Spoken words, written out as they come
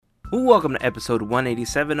Welcome to episode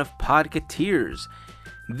 187 of Podcateers.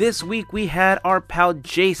 This week we had our pal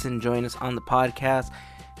Jason join us on the podcast.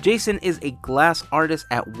 Jason is a glass artist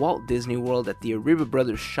at Walt Disney World at the Arriba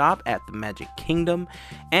Brothers shop at the Magic Kingdom,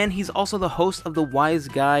 and he's also the host of the Wise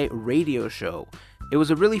Guy radio show. It was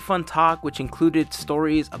a really fun talk, which included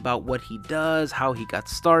stories about what he does, how he got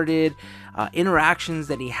started, interactions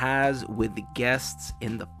that he has with the guests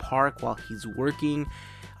in the park while he's working.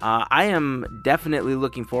 I am definitely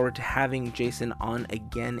looking forward to having Jason on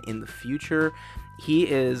again in the future. He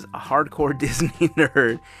is a hardcore Disney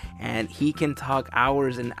nerd, and he can talk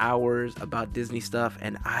hours and hours about Disney stuff,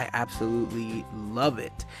 and I absolutely love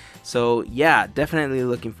it. So yeah, definitely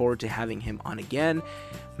looking forward to having him on again.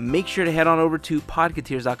 Make sure to head on over to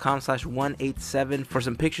podcateers.com/187 for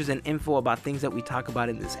some pictures and info about things that we talk about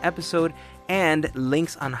in this episode, and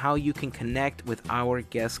links on how you can connect with our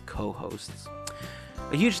guest co-hosts.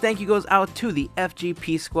 A huge thank you goes out to the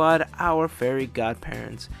FGP squad, our fairy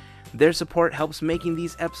godparents. Their support helps making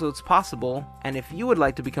these episodes possible, and if you would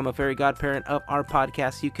like to become a fairy godparent of our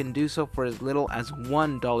podcast, you can do so for as little as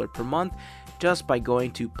 $1 per month just by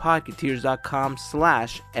going to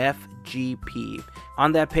podcateers.com/FGP.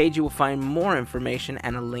 On that page, you will find more information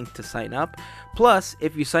and a link to sign up. Plus,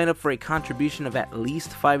 if you sign up for a contribution of at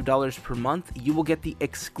least $5 per month, you will get the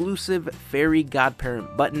exclusive Fairy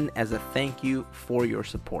Godparent button as a thank you for your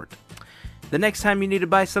support. The next time you need to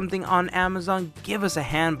buy something on Amazon, give us a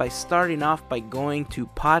hand by starting off by going to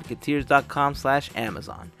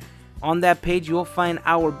podcateers.com/Amazon. On that page, you'll find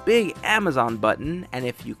our big Amazon button, and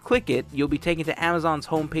if you click it, you'll be taken to Amazon's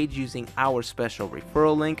homepage using our special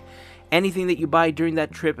referral link. Anything that you buy during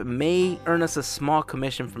that trip may earn us a small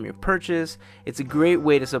commission from your purchase. It's a great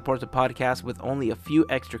way to support the podcast with only a few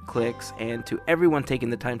extra clicks, and to everyone taking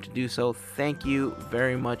the time to do so, thank you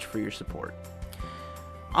very much for your support.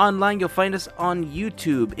 Online, you'll find us on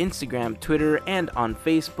YouTube, Instagram, Twitter, and on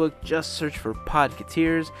Facebook. Just search for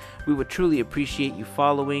Podcateers. We would truly appreciate you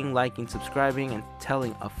following, liking, subscribing, and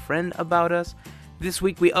telling a friend about us. This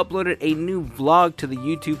week, we uploaded a new vlog to the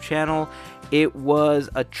YouTube channel. It was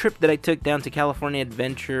a trip that I took down to California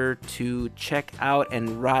Adventure to check out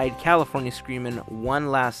and ride California Screamin' one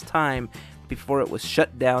last time before it was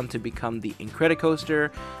shut down to become the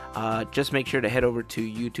Incredicoaster. Just make sure to head over to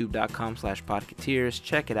youtube.com/podcateers.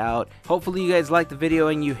 Check it out. Hopefully you guys like the video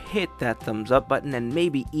and you hit that thumbs up button and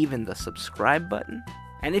maybe even the subscribe button.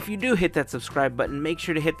 And if you do hit that subscribe button, make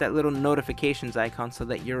sure to hit that little notifications icon so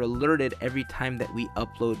that you're alerted every time that we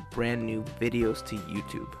upload brand new videos to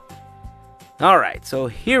YouTube. Alright, so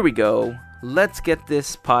here we go. Let's get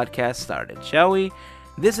this podcast started, shall we?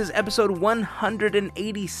 This is episode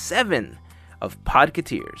 187 of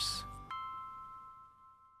Podcateers.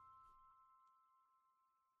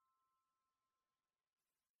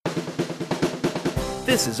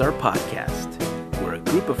 This is our podcast. We're a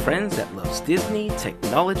group of friends that loves Disney,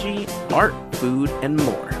 technology, art, food, and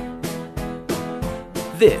more.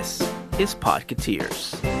 This is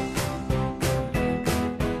Podcateers.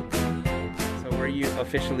 So were you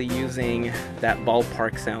officially using that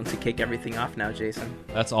ballpark sound to kick everything off now, Jason?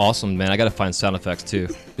 That's awesome, man. I got to find sound effects, too.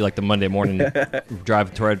 Be like the Monday morning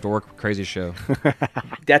drive to work crazy show.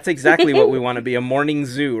 That's exactly what we want to be, a morning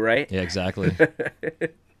zoo, right? Yeah, exactly.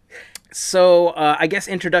 So, I guess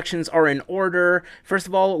introductions are in order. First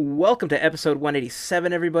of all, welcome to episode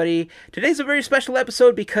 187, everybody. Today's a very special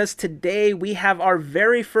episode because today we have our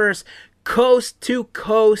very first Coast to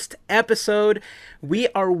Coast episode. We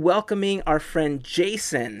are welcoming our friend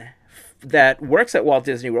Jason that works at Walt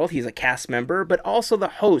Disney World. He's a cast member, but also the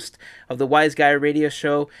host of the Wise Guy radio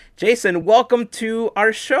show. Jason, welcome to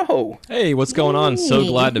our show. Hey, what's going on? So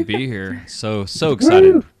glad to be here. So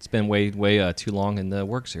excited. It's been way too long in the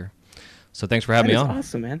works here. So thanks for having me on. That's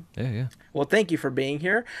awesome, man. Yeah. Well, thank you for being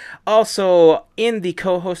here. Also, in the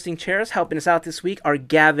co-hosting chairs, helping us out this week are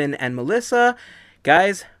Gavin and Melissa.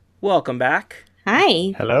 Guys, welcome back.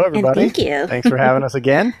 Hi. Hello, everybody. And thank you. Thanks for having us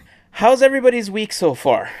again. How's everybody's week so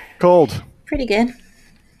far? Cold. Pretty good.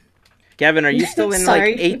 Gavin, are you still in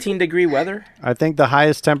like 18-degree weather? I think the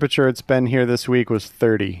highest temperature it's been here this week was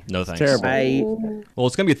 30. No thanks. Terrible. Well,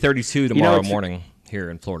 it's going to be 32 tomorrow morning here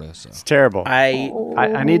in Florida. So It's terrible.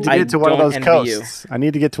 I need to get to one of those envy coasts. I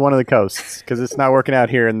need to get to one of the coasts because it's not working out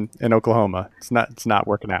here in Oklahoma. It's not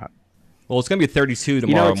working out. Well, it's going to be 32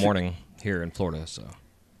 tomorrow morning here in Florida. So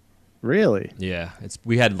Really? yeah,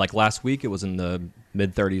 we had like last week. It was in the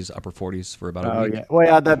mid 30s, upper 40s for about a week. Yeah. Well,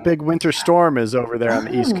 yeah, that big winter storm is over there on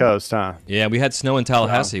the East Coast, huh? Yeah, we had snow in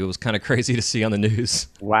Tallahassee. It was kind of crazy to see on the news.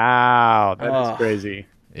 Wow, that is crazy.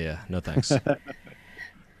 Yeah, no thanks.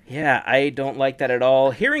 Yeah, I don't like that at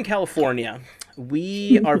all. Here in California,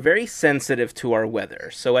 we are very sensitive to our weather.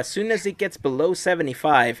 So as soon as it gets below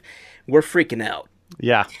 75, we're freaking out.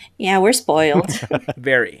 Yeah. Yeah, we're spoiled.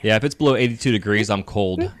 Very. Yeah, if it's below 82 degrees, I'm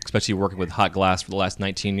cold, especially working with hot glass for the last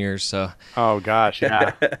 19 years. So, Oh gosh.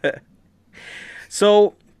 Yeah.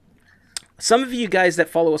 So, some of you guys that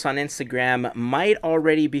follow us on Instagram might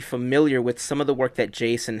already be familiar with some of the work that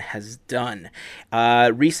Jason has done.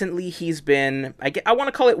 Recently, he's been, I want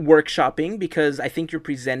to call it workshopping because I think you're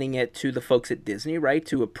presenting it to the folks at Disney, right,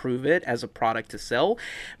 to approve it as a product to sell.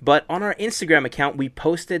 But on our Instagram account, we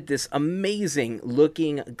posted this amazing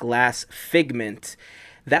looking glass figment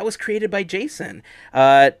that was created by Jason.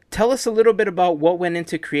 Tell us a little bit about what went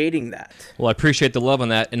into creating that. well, I appreciate the love on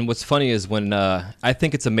that. And what's funny is when I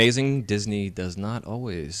think it's amazing, Disney does not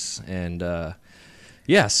always. And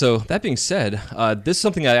yeah, so that being said, this is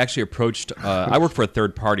something I actually approached. I work for a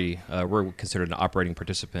third party. We're considered an operating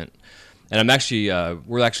participant. And I'm actually,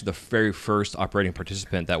 we're actually the very first operating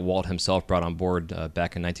participant that Walt himself brought on board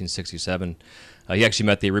back in 1967. He actually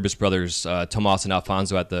met the Arribas brothers, Tomas and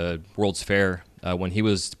Alfonso, at the World's Fair when he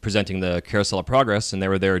was presenting the Carousel of Progress, and they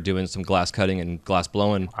were there doing some glass cutting and glass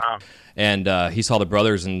blowing. Wow. And he saw the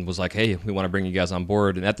brothers and was like, hey, we want to bring you guys on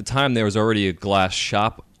board. And at the time, there was already a glass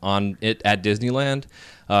shop on it at Disneyland,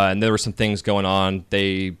 and there were some things going on.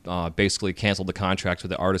 They basically canceled the contract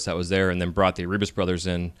with the artist that was there and then brought the Arribas brothers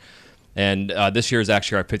in. And this year is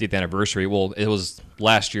actually our 50th anniversary. Well, it was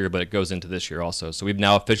last year, but it goes into this year also. So we've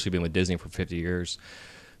now officially been with Disney for 50 years.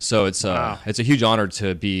 So it's a huge honor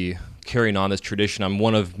to be carrying on this tradition. I'm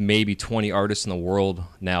one of maybe 20 artists in the world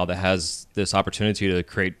now that has this opportunity to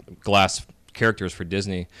create glass characters for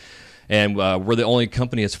Disney. And we're the only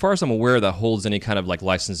company, as far as I'm aware, that holds any kind of like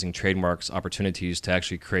licensing trademarks opportunities to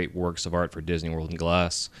actually create works of art for Disney World in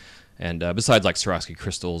glass. And besides like Swarovski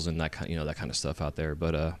crystals and that kind, that kind of stuff out there.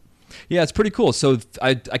 But yeah, it's pretty cool. So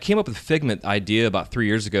I came up with the Figment idea about 3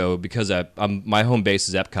 years ago because my home base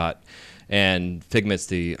is Epcot, and Figment's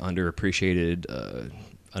the underappreciated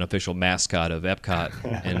unofficial mascot of Epcot.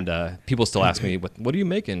 And people still ask me, what are you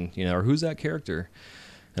making, or who's that character?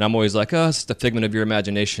 And I'm always like, oh, it's the figment of your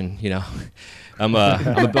imagination, I'm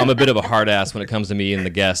a bit of a hard ass when it comes to me and the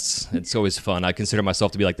guests. It's always fun. I consider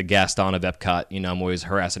myself to be like the Gaston of Epcot. I'm always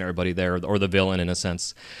harassing everybody there, or the villain in a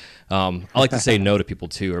sense. I like to say no to people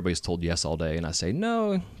too. Everybody's told yes all day, and I say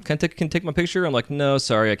no. Can take my picture? I'm like, no,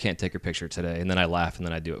 sorry, I can't take your picture today. And then I laugh, and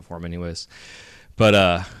then I do it for them anyways.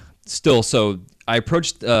 But still, so I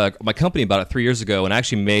approached my company about 3 years ago, and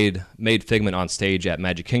actually made Figment on stage at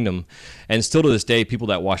Magic Kingdom. And still to this day, people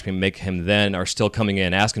that watched me make him then are still coming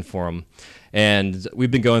in asking for him. And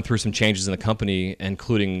we've been going through some changes in the company,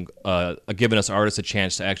 including giving us artists a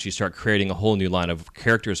chance to actually start creating a whole new line of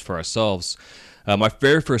characters for ourselves. My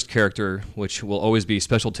very first character, which will always be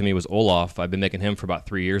special to me, was Olaf. I've been making him for about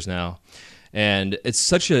 3 years now. And it's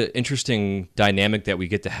such an interesting dynamic that we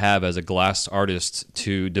get to have as a glass artist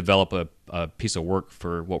to develop a piece of work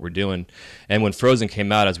for what we're doing. And when Frozen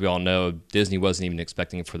came out, as we all know, Disney wasn't even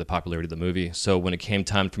expecting it for the popularity of the movie. So when it came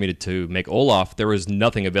time for me to make Olaf, there was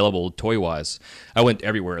nothing available toy-wise. I went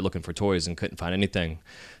everywhere looking for toys and couldn't find anything.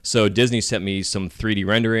 So Disney sent me some 3D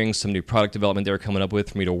renderings, some new product development they were coming up with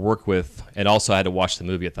for me to work with. And also I had to watch the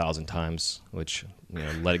movie 1,000 times, which...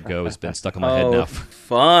 Let It Go has been stuck in my head now.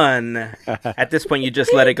 Fun. At this point, you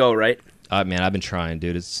just let it go, right? Man, I've been trying,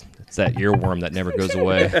 dude. It's that earworm that never goes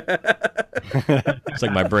away. It's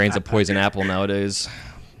like my brain's a poison apple nowadays.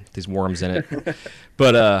 These worms in it.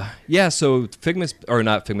 But yeah, so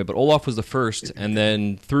not Figment, but Olaf was the first. And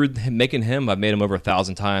then through making him, I've made him over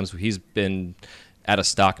 1,000 times. He's been out of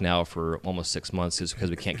stock now for almost 6 months just because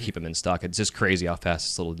we can't keep him in stock. It's just crazy how fast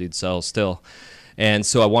this little dude sells still. And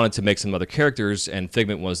so I wanted to make some other characters, and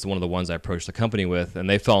Figment was one of the ones I approached the company with, and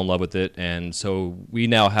they fell in love with it. And so we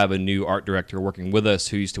now have a new art director working with us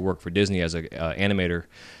who used to work for Disney as an animator,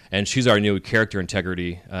 and she's our new character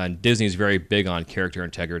integrity. Disney's very big on character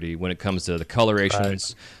integrity when it comes to the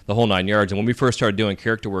colorations, the whole 9 yards. And when we first started doing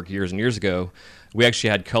character work years and years ago, we actually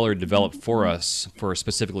had color developed for us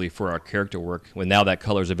specifically for our character work, when now that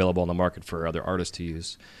color is available on the market for other artists to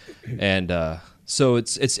use. And so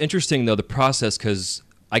it's interesting, though, the process, because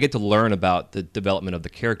I get to learn about the development of the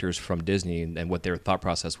characters from Disney and what their thought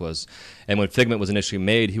process was. And when Figment was initially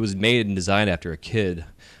made, he was made and designed after a kid.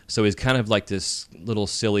 So he's kind of like this little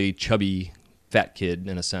silly, chubby, fat kid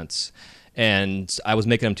in a sense. And I was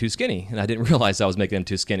making him too skinny, and I didn't realize I was making him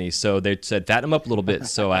too skinny. So they said, fatten him up a little bit.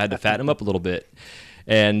 So I had to fatten him up a little bit.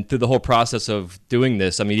 And through the whole process of doing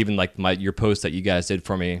this, I mean, even like your post that you guys did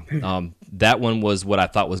for me, that one was what I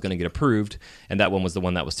thought was going to get approved, and that one was the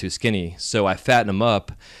one that was too skinny. So I fattened him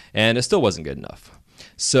up, and it still wasn't good enough.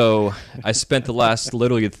 So I spent the last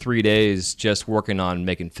literally 3 days just working on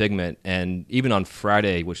making Figment, and even on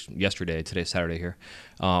Friday, which yesterday, today's Saturday here,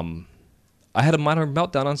 I had a minor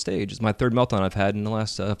meltdown on stage. It's my third meltdown I've had in the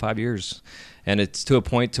last 5 years, and it's to a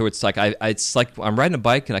point to where it's like it's like I'm riding a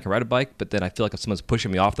bike and I can ride a bike, but then I feel like if someone's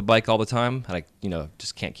pushing me off the bike all the time, and I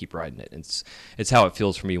just can't keep riding it. It's how it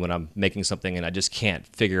feels for me when I'm making something and I just can't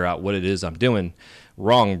figure out what it is I'm doing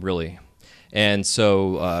wrong, really. And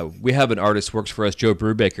so we have an artist who works for us, Joe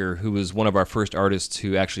Brubaker, who was one of our first artists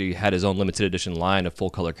who actually had his own limited edition line of full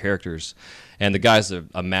color characters. And the guy's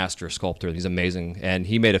a master sculptor. He's amazing. And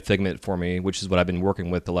he made a Figment for me, which is what I've been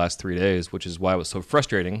working with the last 3 days, which is why it was so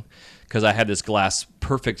frustrating, because I had this glass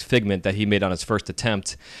perfect Figment that he made on his first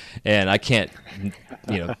attempt, and I can't,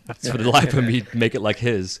 for the life of me, make it like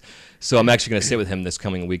his. So I'm actually going to sit with him this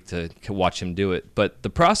coming week to watch him do it. But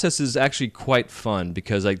the process is actually quite fun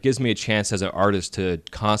because it gives me a chance as an artist to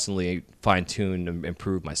constantly fine-tune and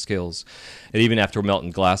improve my skills. And even after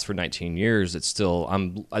melting glass for 19 years, it's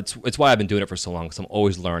why I've been doing it for so long, because I'm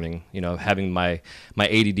always learning. Having my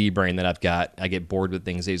ADD brain that I've got, I get bored with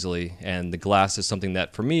things easily. And the glass is something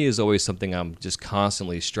that, for me, is always something I'm just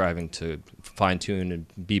constantly striving to fine-tune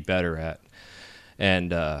and be better at.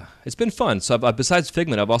 And it's been fun. So besides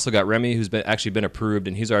Figment, I've also got Remy, who's been approved,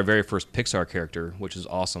 and he's our very first Pixar character, which is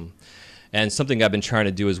awesome. And something I've been trying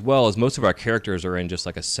to do as well is most of our characters are in just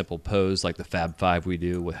like a simple pose, like the Fab Five we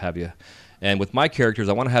do, what have you. And with my characters,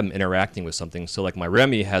 I want to have them interacting with something. So like my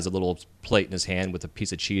Remy has a little plate in his hand with a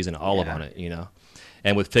piece of cheese and olive on it,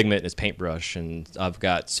 And with Figment, it's paintbrush. And I've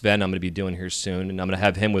got Sven I'm going to be doing here soon. And I'm going to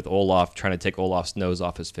have him with Olaf trying to take Olaf's nose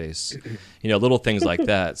off his face. Little things like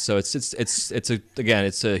that. So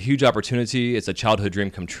it's a huge opportunity. It's a childhood dream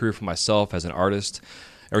come true for myself as an artist.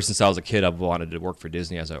 Ever since I was a kid, I've wanted to work for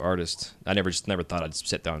Disney as an artist. I never thought I'd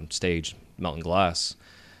sit down on stage melting glass.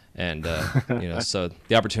 And so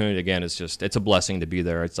the opportunity again is it's a blessing to be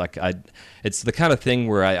there. It's like it's the kind of thing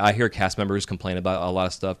where I hear cast members complain about a lot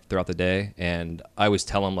of stuff throughout the day, and I always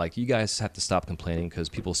tell them, like, you guys have to stop complaining, because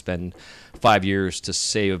people spend 5 years to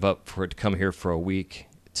save up for it to come here for a week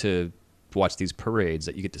to watch these parades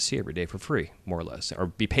that you get to see every day for free, more or less, or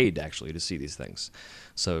be paid actually to see these things.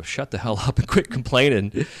 So shut the hell up and quit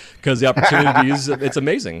complaining, because the opportunity it's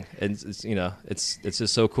amazing, and it's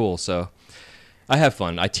just so cool. So I have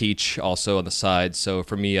fun. I teach also on the side. So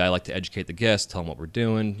for me, I like to educate the guests, tell them what we're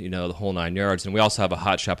doing, the whole 9 yards. And we also have a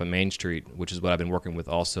hot shop on Main Street, which is what I've been working with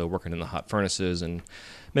also, working in the hot furnaces and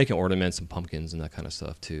making ornaments and pumpkins and that kind of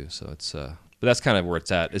stuff too. So it's but that's kind of where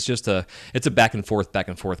it's at. It's just it's a back and forth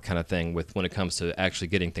kind of thing with when it comes to actually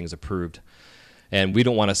getting things approved. And we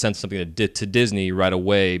don't want to send something to Disney right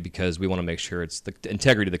away, because we want to make sure it's the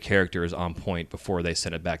integrity of the character is on point before they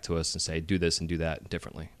send it back to us and say, do this and do that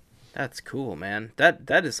differently. That's cool, man.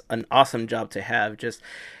 That is an awesome job to have. Just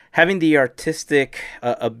having the artistic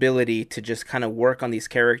ability to just kind of work on these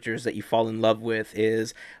characters that you fall in love with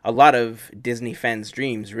is a lot of Disney fans'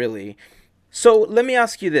 dreams, really. So let me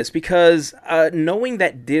ask you this, because knowing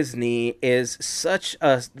that Disney is such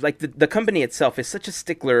a, like the company itself is such a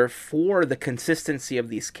stickler for the consistency of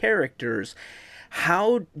these characters,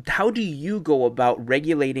 how do you go about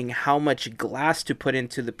regulating how much glass to put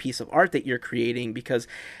into the piece of art that you're creating? Because,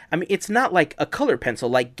 I mean, it's not like a color pencil.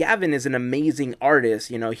 Like, Gavin is an amazing artist.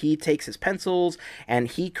 He takes his pencils and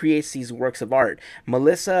he creates these works of art.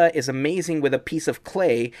 Melissa is amazing with a piece of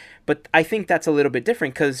clay, but I think that's a little bit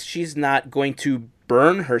different, because she's not going to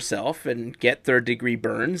burn herself and get third-degree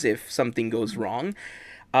burns if something goes wrong.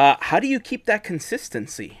 How do you keep that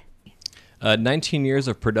consistency? 19 years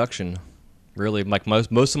of production. Really, like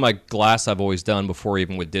most of my glass I've always done before,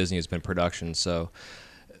 even with Disney, has been production. So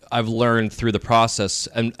I've learned through the process.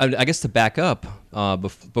 And I guess to back up,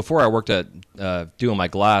 before I worked at doing my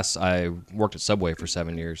glass, I worked at Subway for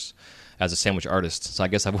 7 years as a sandwich artist. So I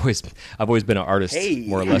guess I've always been an artist,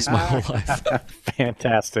 more or less, my whole life.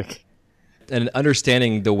 Fantastic. And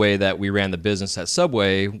understanding the way that we ran the business at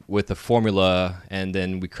Subway with the formula, and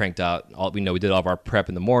then we cranked out we did all of our prep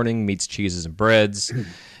in the morning, meats, cheeses, and breads,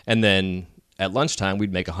 and then at lunchtime,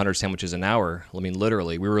 we'd make 100 sandwiches an hour. I mean,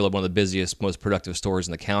 literally, we were one of the busiest, most productive stores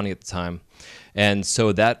in the county at the time. And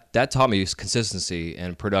so that taught me consistency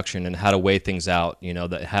and production and how to weigh things out,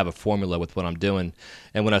 that have a formula with what I'm doing.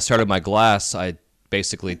 And when I started my glass, I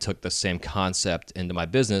basically took the same concept into my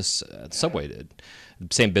business Subway did.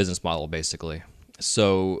 Same business model, basically.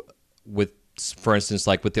 So for instance,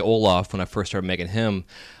 like with the Olaf, when I first started making him,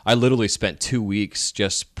 I literally spent 2 weeks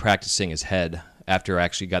just practicing his head after I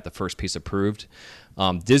actually got the first piece approved.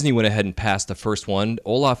 Disney went ahead and passed the first one.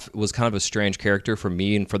 Olaf was kind of a strange character for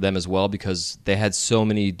me and for them as well, because they had so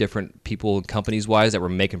many different people, companies-wise, that were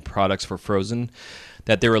making products for Frozen,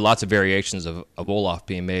 that there were lots of variations of Olaf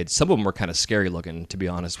being made. Some of them were kind of scary looking, to be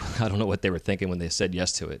honest. I don't know what they were thinking when they said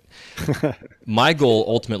yes to it. My goal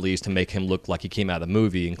ultimately is to make him look like he came out of the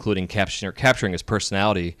movie, including capturing his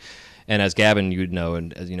personality. And as Gavin, you'd know,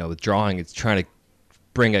 and as you know, with drawing, it's trying to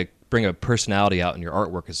bring a personality out in your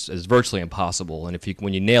artwork is virtually impossible. And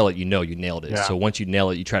when you nail it, you know you nailed it. Yeah. So once you nail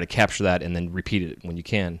it, you try to capture that and then repeat it when you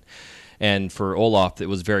can. And for Olaf, it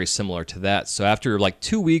was very similar to that. So after like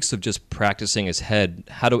 2 weeks of just practicing his head,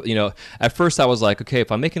 at first I was like, okay,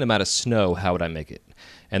 if I'm making him out of snow, how would I make it?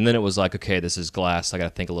 And then it was like, okay, this is glass. I got to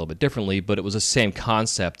think a little bit differently. But it was the same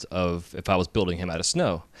concept of if I was building him out of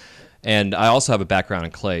snow. And I also have a background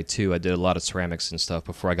in clay too. I did a lot of ceramics and stuff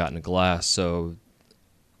before I got into glass. So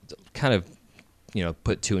kind of,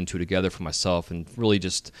 put two and two together for myself, and really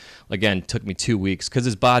just, again, took me 2 weeks because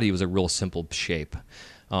his body was a real simple shape.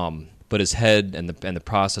 But his head and the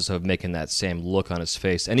process of making that same look on his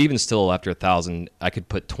face, and even still after 1,000, I could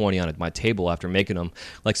put 20 on my table after making them.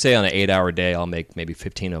 Like say on an 8-hour day, I'll make maybe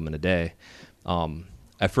 15 of them in a day.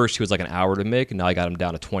 At first he was like an hour to make, and now I got him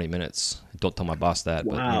down to 20 minutes. Don't tell my boss that,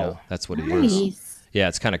 Wow. but that's what he is. Yeah,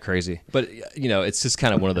 it's kind of crazy, but it's just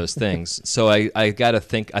kind of one of those things. So I got to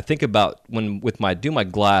think. I think about when do my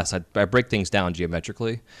glass, I break things down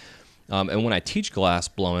geometrically. And when I teach glass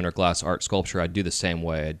blowing or glass art sculpture, I do the same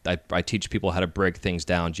way. I teach people how to break things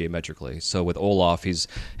down geometrically. So with Olaf, his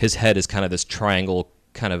head is kind of this triangle,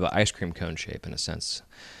 kind of an ice cream cone shape in a sense.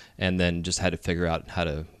 And then just had to figure out how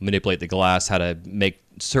to manipulate the glass, how to make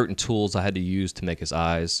certain tools I had to use to make his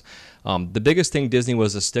eyes. The biggest thing Disney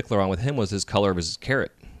was a stickler on with him was his color of his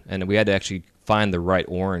carrot. And we had to actually find the right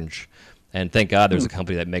orange. And thank God there's a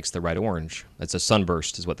company that makes the right orange. It's a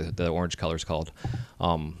Sunburst is what the orange color is called.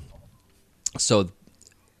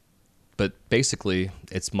 But basically,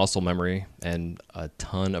 it's muscle memory and a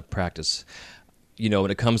ton of practice.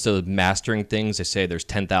 When it comes to mastering things, they say there's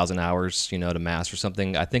 10,000 hours, to master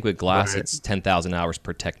something. I think with glass, It's 10,000 hours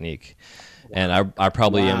per technique. And I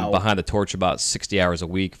probably am behind the torch about 60 hours a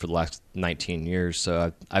week for the last 19 years.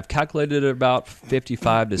 So I've calculated about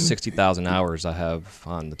 55 to 60,000 hours I have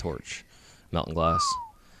on the torch, melting glass.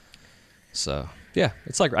 So, yeah,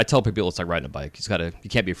 it's like I tell people it's like riding a bike. You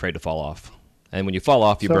can't be afraid to fall off. And when you fall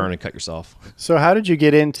off, you burn and cut yourself. So how did you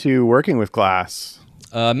get into working with glass?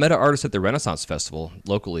 I met an artist at the Renaissance Festival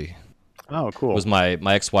locally. Oh, cool. It was my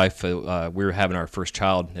ex-wife. We were having our first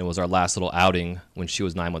child. It was our last little outing when she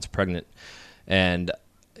was 9 months pregnant. And,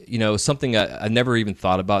 something I never even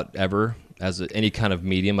thought about ever as any kind of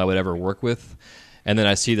medium I would ever work with. And then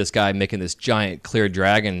I see this guy making this giant clear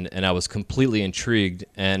dragon, and I was completely intrigued.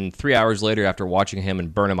 And 3 hours later, after watching him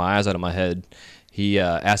and burning my eyes out of my head, he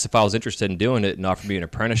asked if I was interested in doing it and offered me an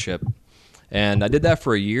apprenticeship. And I did that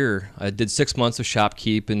for a year. I did 6 months of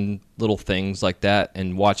shopkeep and little things like that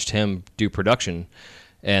and watched him do production.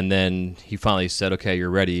 And then he finally said, okay, you're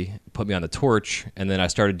ready. Put me on the torch. And then I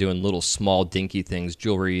started doing little small dinky things,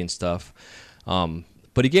 jewelry and stuff.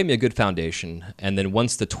 But he gave me a good foundation. And then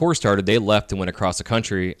once the tour started, they left and went across the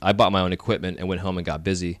country. I bought my own equipment and went home and got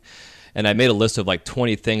busy. And I made a list of like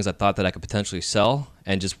 20 things I thought that I could potentially sell.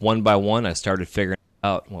 And just one by one, I started figuring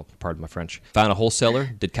out, well, pardon my French, found a wholesaler,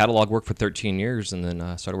 did catalog work for 13 years, and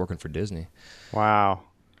then started working for Disney. Wow.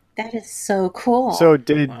 That is so cool. So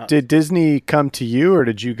did Disney come to you, or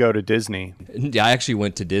did you go to Disney? Yeah, I actually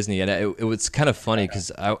went to Disney, and it was kind of funny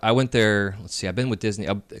because I went there. Let's see, I've been with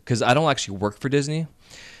Disney because I don't actually work for Disney,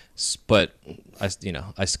 but I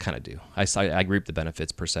kind of do. I reap the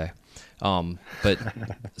benefits per se. But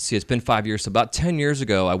see, it's been 5 years. So about 10 years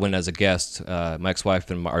ago, I went as a guest, my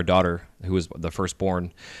ex-wife and our daughter, who was the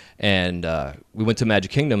firstborn, and we went to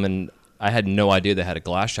Magic Kingdom, and I had no idea they had a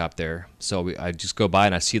glass shop there. So I just go by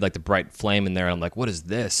and I see like the bright flame in there, and I'm like, what is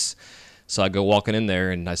this? So I go walking in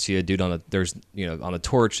there, and I see a dude on the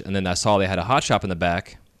torch, and then I saw they had a hot shop in the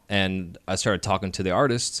back, and I started talking to the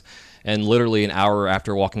artists. And literally an hour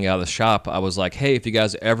after walking out of the shop, I was like, hey, if you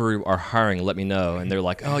guys ever are hiring, let me know. And they're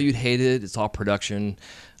like, oh, you'd hate it. It's all production.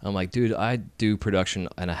 I'm like, dude, I do production,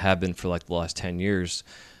 and I have been for like the last 10 years.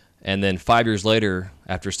 And then 5 years later,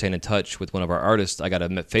 after staying in touch with one of our artists, I got a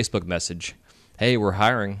Facebook message, hey, we're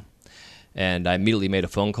hiring. And I immediately made a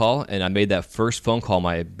phone call, and I made that first phone call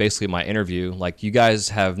basically my interview. Like, you guys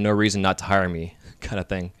have no reason not to hire me kind of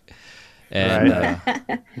thing. And,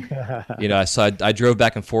 Right. So I drove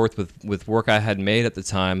back and forth with work I had made at the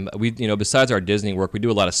time. We, besides our Disney work, we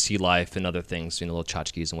do a lot of sea life and other things, little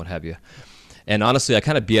tchotchkes and what have you. And honestly, I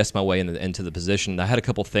kind of BS'd my way into the position. I had a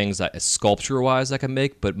couple things that sculpture-wise I could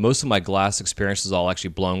make, but most of my glass experience is all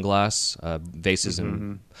actually blown glass, vases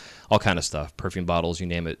and all kind of stuff, perfume bottles, you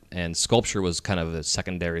name it. And sculpture was kind of a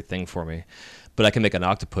secondary thing for me. but I can make an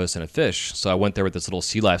octopus and a fish. So I went there with this little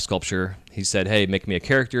sea life sculpture. He said, hey, make me a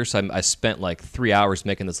character. So I spent like 3 hours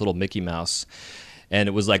making this little Mickey Mouse. And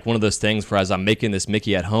it was like one of those things where as I'm making this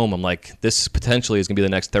Mickey at home, I'm like, this potentially is going to be the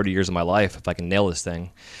next 30 years of my life if I can nail this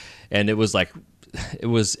thing. And it was like,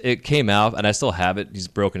 it came out, and I still have it. He's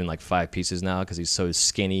broken in like 5 pieces now because he's so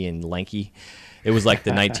skinny and lanky. It was like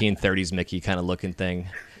the 1930s Mickey kind of looking thing.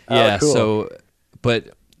 Yeah, cool. so,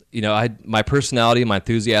 but my personality, my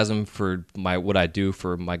enthusiasm for what I do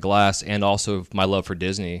for my glass, and also my love for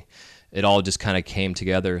Disney, it all just kind of came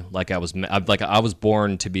together. Like I was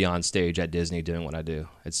born to be on stage at Disney doing what I do.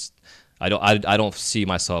 I don't see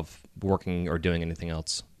myself working or doing anything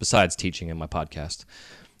else besides teaching in my podcast.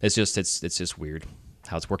 It's just weird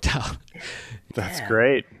how it's worked out. That's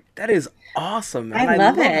great. That is awesome, man. I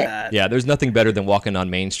love it. That. Yeah, there's nothing better than walking on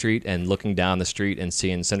Main Street and looking down the street and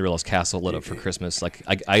seeing Cinderella's castle lit up for Christmas. Like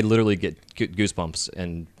I literally get goosebumps,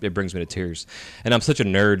 and it brings me to tears. And I'm such a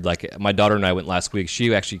nerd. Like my daughter and I went last week.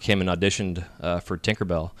 She actually came and auditioned for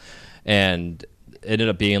Tinkerbell, and it ended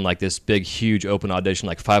up being like this big, huge open audition.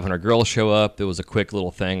 Like 500 girls show up. It was a quick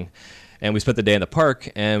little thing, and we spent the day in the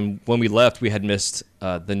park. And when we left, we had missed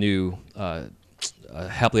the new.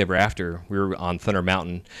 Happily Ever After. We were on Thunder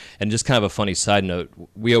Mountain, and just kind of a funny side note,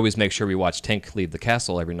 we always make sure we watch Tink leave the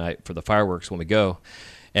castle every night for the fireworks when we go.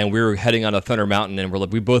 And we were heading on a Thunder Mountain, and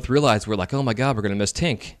we both realized we're like, oh my God, we're gonna miss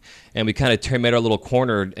Tink. And we kind of made our little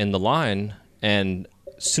corner in the line, and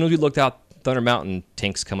as soon as we looked out Thunder Mountain,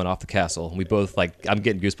 Tink's coming off the castle. And we both I'm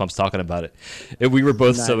getting goosebumps talking about it. And we were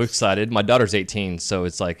both so excited. My daughter's 18, so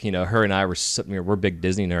it's like, her and I we're big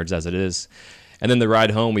Disney nerds as it is. And then the ride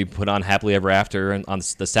home, we put on Happily Ever After on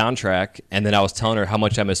the soundtrack. And then I was telling her how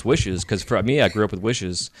much I miss Wishes, because for me, I grew up with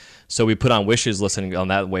Wishes. So we put on Wishes listening on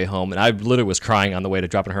that way home. And I literally was crying on the way to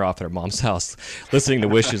dropping her off at her mom's house, listening to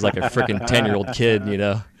Wishes like a freaking 10-year-old kid,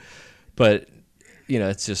 But,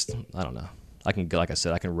 it's just, I don't know. Like I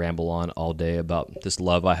said, I can ramble on all day about this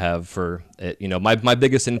love I have for it. My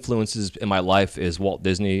biggest influences in my life is Walt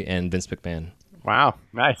Disney and Vince McMahon. Wow,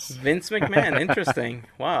 nice. Vince McMahon, interesting.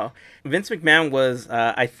 Wow. Vince McMahon was,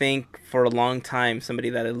 I think, for a long time, somebody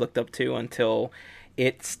that I looked up to until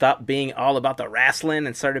it stopped being all about the wrestling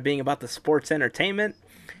and started being about the sports entertainment.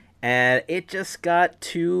 And it just got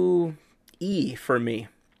too for me.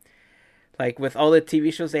 Like, with all the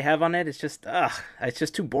TV shows they have on it, it's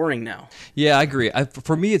just too boring now. Yeah, I agree.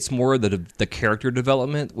 For me, it's more the character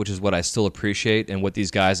development, which is what I still appreciate, and what these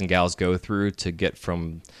guys and gals go through to get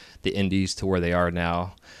from the indies to where they are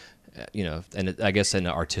now. And I guess in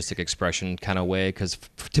an artistic expression kind of way, because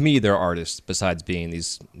to me, they're artists besides being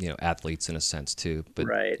these, athletes in a sense too. But,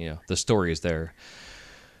 right. The story is there.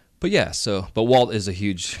 But yeah, but Walt is a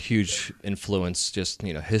huge, huge influence, just,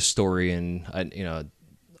 his story, and,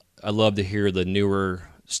 I love to hear the newer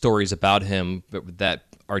stories about him that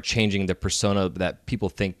are changing the persona that people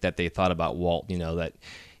think that they thought about Walt, that,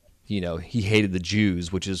 he hated the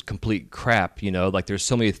Jews, which is complete crap, like there's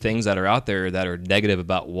so many things that are out there that are negative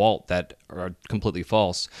about Walt that are completely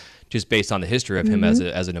false, just based on the history of him as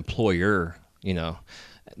an employer,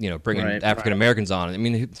 bringing African Americans on. I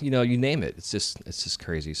mean, you name it. It's just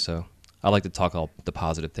crazy. So I like to talk all the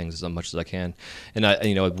positive things as much as I can. And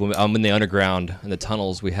when I'm in the underground, in the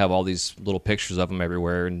tunnels, we have all these little pictures of him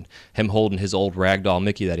everywhere, and him holding his old ragdoll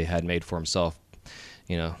Mickey that he had made for himself,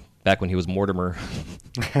 back when he was Mortimer.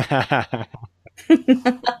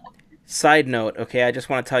 Side note, okay, I just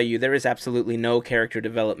want to tell you, there is absolutely no character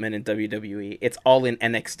development in WWE. It's all in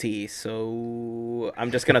NXT, so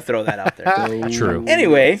I'm just going to throw that out there. True.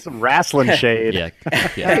 Anyway. Some wrestling shade. Yeah.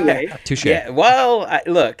 Anyway. Touche. Yeah, well,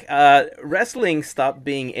 look, wrestling stopped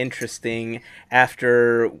being interesting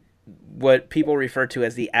after what people refer to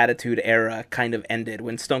as the Attitude Era kind of ended,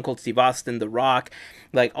 when Stone Cold Steve Austin, The Rock,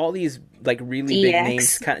 like all these like really DX. big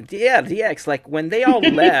names, DX, like when they all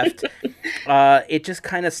left, it just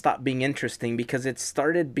kind of stopped being interesting because it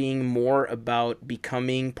started being more about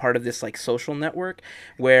becoming part of this like social network,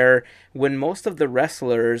 where when most of the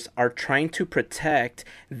wrestlers are trying to protect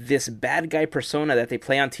this bad guy persona that they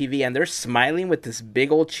play on TV, and they're smiling with this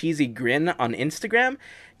big old cheesy grin on Instagram,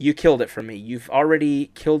 you killed it for me. You've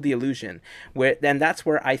already killed the illusion. And that's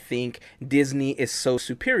where I think Disney is so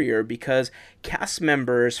superior, because cast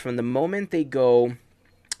members, from the moment they go,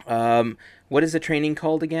 what is the training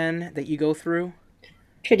called again that you go through?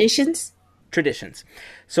 Traditions.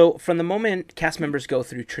 So from the moment cast members go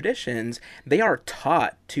through traditions, they are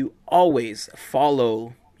taught to always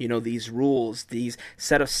follow these rules, these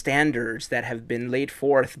set of standards that have been laid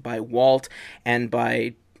forth by Walt and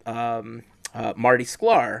by Marty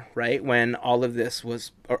Sklar, right, when all of this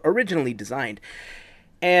was originally designed.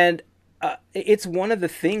 And It's one of the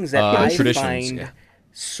things that The I traditions, find yeah.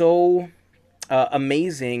 so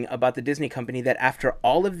amazing about the Disney company that after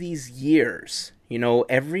all of these years,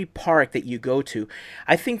 every park that you go to,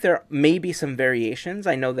 I think there may be some variations.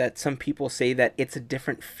 I know that some people say that it's a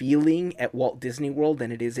different feeling at Walt Disney World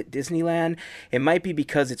than it is at Disneyland. It might be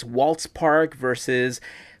because it's Walt's park versus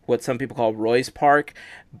what some people call Roy's park.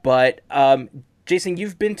 But Jason,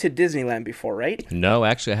 you've been to Disneyland before, right? No,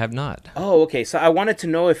 actually, I have not. Oh, okay. So I wanted to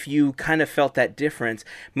know if you kind of felt that difference.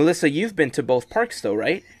 Melissa, you've been to both parks though,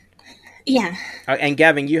 right? Yeah. And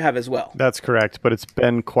Gavin, you have as well. That's correct, but it's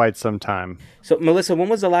been quite some time. So Melissa, when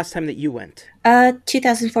was the last time that you went?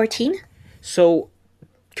 2014. So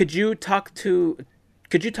could you talk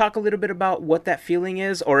a little bit about what that feeling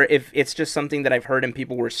is, or if it's just something that I've heard and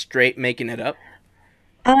people were straight making it up?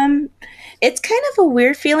 It's kind of a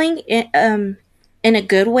weird feeling in a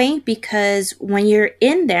good way, because when you're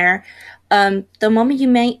in there, the moment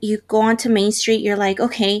you go onto Main Street, you're like,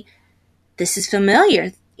 okay, this is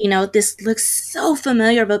familiar. This looks so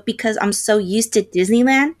familiar, but because I'm so used to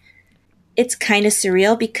Disneyland, it's kind of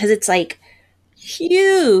surreal because it's like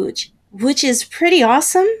huge, which is pretty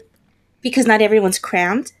awesome because not everyone's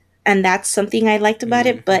crammed. And that's something I liked about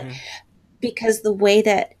it. But because the way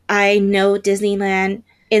that I know Disneyland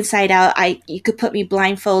inside out, you could put me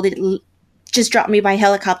blindfolded, just drop me by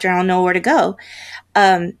helicopter, I don't know where to go.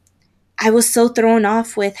 I was so thrown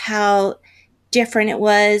off with how different it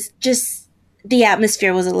was. Just the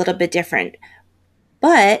atmosphere was a little bit different,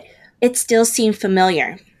 but it still seemed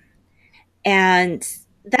familiar. And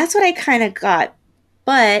that's what I kind of got.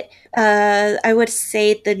 But I would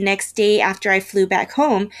say the next day after I flew back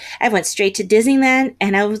home, I went straight to Disneyland,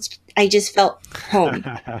 and I just felt home.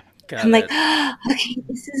 I'm like, okay,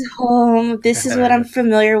 this is home. This is what I'm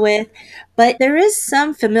familiar with. But there is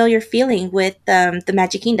some familiar feeling with the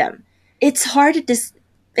Magic Kingdom. It's hard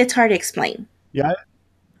to explain. Yeah,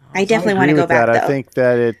 I definitely want to agree go with back, that. though. I think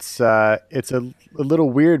that it's a little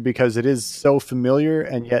weird because it is so familiar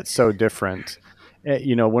and yet so different.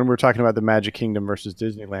 When we're talking about the Magic Kingdom versus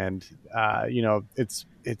Disneyland, it's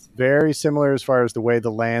very similar as far as the way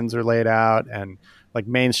the lands are laid out, and like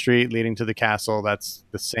Main Street leading to the castle. That's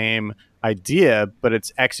the same idea, but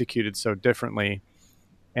it's executed so differently.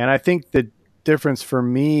 And I think the difference for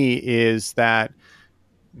me is that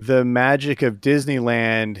the magic of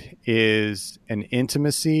Disneyland is an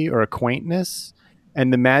intimacy or a quaintness,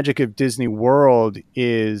 and the magic of Disney World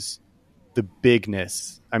is the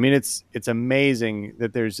bigness. I mean, it's amazing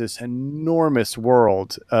that there's this enormous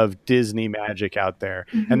world of Disney magic out there.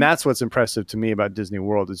 Mm-hmm. And that's what's impressive to me about Disney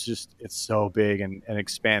World. It's so big and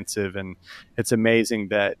expansive. And it's amazing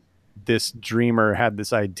that this dreamer had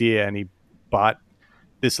this idea and he bought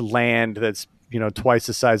this land that's, twice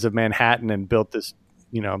the size of Manhattan and built this,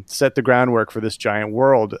 set the groundwork for this giant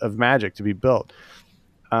world of magic to be built.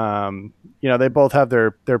 They both have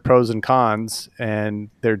their pros and cons and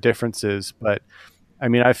their differences, but I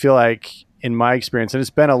mean, I feel like in my experience, and it's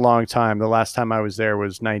been a long time, the last time I was there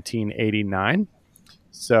was 1989.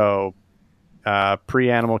 So,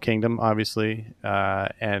 pre-Animal Kingdom, obviously.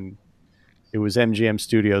 And it was MGM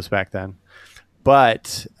Studios back then,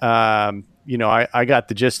 but, I got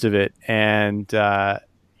the gist of it. And,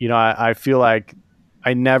 I feel like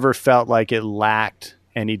I never felt like it lacked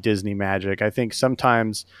any Disney magic. I think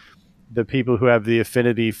sometimes the people who have the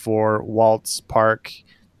affinity for Walt's park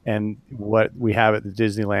and what we have at the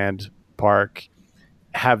Disneyland park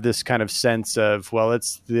have this kind of sense of, well,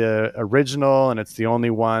 it's the original and it's the only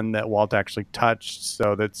one that Walt actually touched,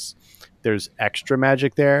 so there's extra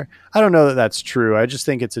magic there. I don't know that that's true. I just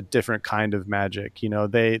think it's a different kind of magic.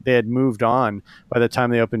 They had moved on by the time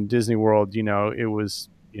they opened Disney World. It was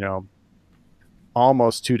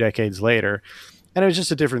almost 2 decades later, and it was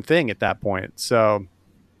just a different thing at that point. So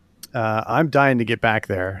I'm dying to get back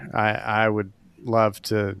there. I would love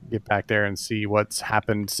to get back there and see what's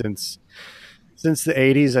happened since the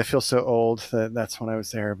 80s. I feel so old that's when I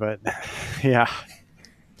was there, but yeah.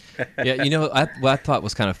 Yeah, what I thought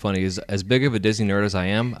was kind of funny is, as big of a Disney nerd as I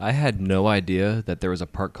am, I had no idea that there was a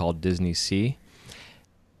park called Disney Sea.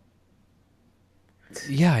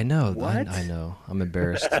 Yeah, I know. What? I know. I'm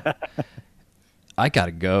embarrassed. I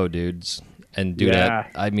gotta go, dudes, and do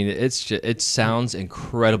that. I mean, it sounds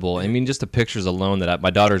incredible. I mean, just the pictures alone. My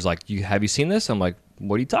daughter's like, have you seen this?" I'm like,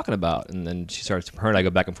 "What are you talking about?" And then her and I go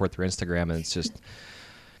back and forth through Instagram, and it's just.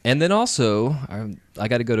 And then also, I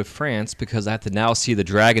got to go to France because I have to now see the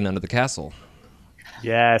dragon under the castle.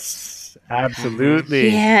 Yes, absolutely.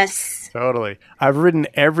 Yes. Totally. I've ridden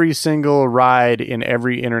every single ride in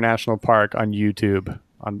every international park on YouTube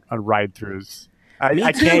on ride-throughs.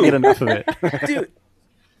 I can't get enough of it. Dude,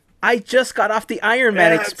 I just got off the Iron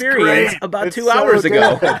Man Yeah, it's experience great. about It's 2 so hours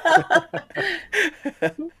ago.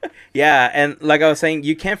 good. Yeah, and like I was saying,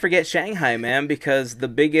 you can't forget Shanghai, man, because the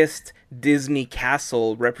biggest Disney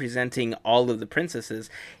castle representing all of the princesses,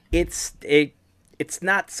 it's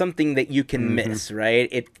not something that you can miss, right?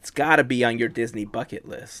 It's got to be on your Disney bucket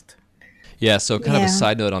list. Yeah, so kind of Yeah. a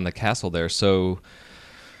side note on the castle there. So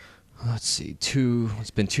let's see,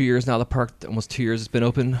 it's been 2 years now, the park, almost 2 years it's been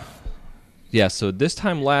open. Yeah, so this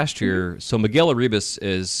time last year, so Miguel Arribas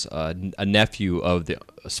is a nephew of the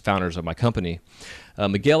founders of my company.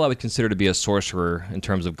 Miguel I would consider to be a sorcerer in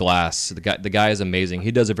terms of glass. The guy is amazing.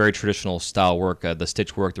 He does a very traditional style work, the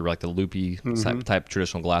stitch work, the loopy type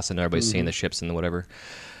traditional glass, and everybody's seeing the ships and whatever.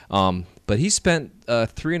 But he spent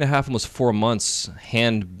 3.5, almost 4 months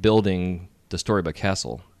hand building the Storybook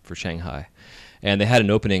Castle for Shanghai. And they had an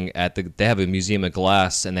opening they have a museum of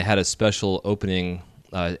glass, and they had a special opening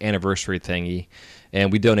anniversary thingy,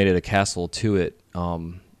 and we donated a castle to it. I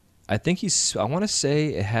want to say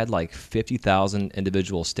it had like 50,000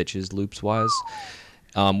 individual stitches loops wise.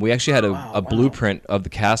 We actually had a blueprint of the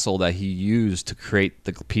castle that he used to create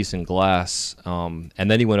the piece in glass, and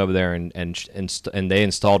then he went over there and they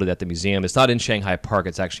installed it at the museum. It's not in Shanghai Park;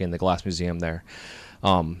 it's actually in the Glass Museum there.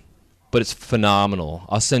 But it's phenomenal.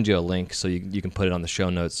 I'll send you a link so you can put it on the show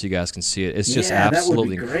notes so you guys can see it. It's just Yeah, that would be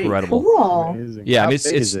absolutely great. incredible. Cool. Amazing. Yeah, I How mean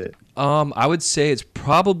big is it? I would say it's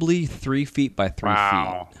probably 3 feet by 3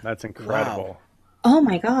 Wow, feet. that's incredible. Wow. Oh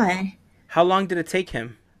my god. How long did it take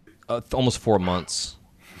him? Almost 4 months.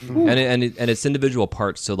 And it's individual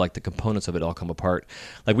parts, so like the components of it all come apart.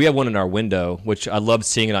 Like we have one in our window, which I love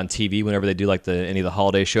seeing it on TV whenever they do like any of the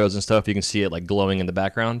holiday shows and stuff. You can see it like glowing in the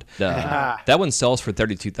background. That one sells for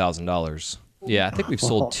 $32,000. Yeah, I think we've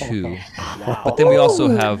sold 2. But then we also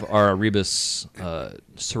have our Arribas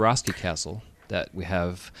Swarovski Castle that we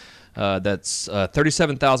have. That's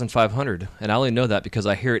 $37,500, and I only know that because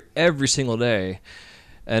I hear it every single day.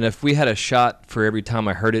 And if we had a shot for every time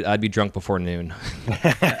I heard it, I'd be drunk before noon.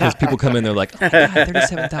 Because people come in, they're like, "Oh my God,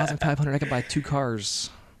 $37,500! I could buy 2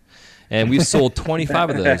 cars." And we've sold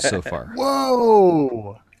 25 of those so far.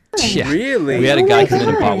 Whoa! Yeah. Really? We had a Oh guy my come in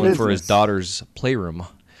and bought God. one for his daughter's playroom.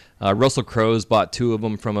 Russell Crowe's bought 2 of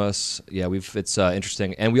them from us. Yeah, it's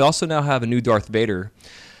interesting. And we also now have a new Darth Vader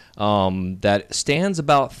that stands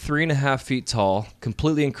about 3.5 feet tall,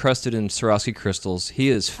 completely encrusted in Swarovski crystals. He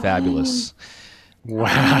is fabulous.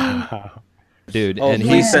 Wow! Dude, Oh, and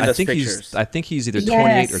please he's send I us think pictures. he's either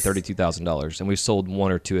 28 or Yes. $32,000, and we've sold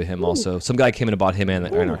 1 or 2 of him also. Some guy came in and bought him in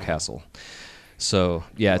our castle. So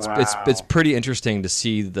yeah, it's Wow. pretty interesting to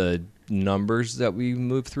see the numbers that we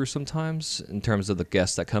move through sometimes in terms of the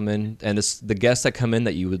guests that come in, and it's the guests that come in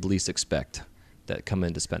that you would least expect that come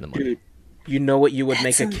in to spend the money. Dude, you know what you would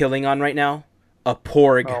make a killing on right now? A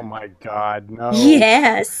porg. Oh my God! No.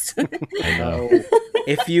 Yes. I know.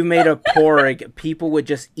 If you made a porg, people would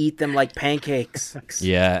just eat them like pancakes.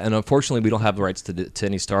 Yeah, and unfortunately, we don't have the rights to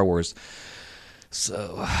any Star Wars.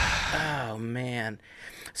 So Oh man.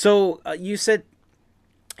 So you said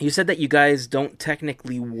that you guys don't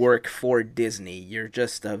technically work for Disney. You're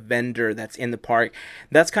just a vendor that's in the park.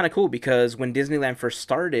 That's kind of cool because when Disneyland first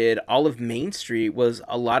started, all of Main Street was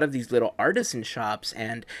a lot of these little artisan shops,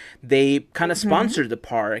 and they kind of sponsored the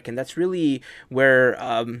park. And that's really where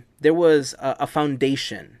there was a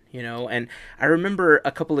foundation, you know. And I remember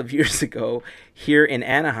a couple of years ago here in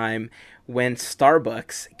Anaheim, when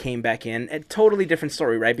Starbucks came back in, a totally different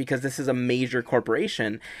story, right? Because this is a major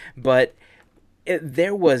corporation, but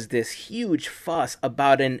there was this huge fuss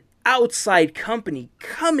about an outside company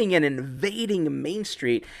coming in and invading Main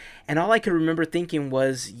Street. And all I could remember thinking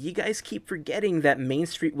was, you guys keep forgetting that Main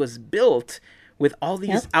Street was built with all these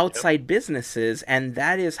Yep. outside businesses, and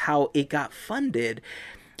that is how it got funded.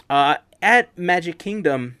 At Magic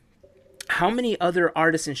Kingdom, how many other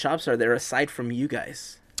artisan shops are there aside from you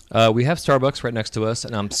guys? we have Starbucks right next to us,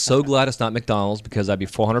 and I'm so glad it's not McDonald's because I'd be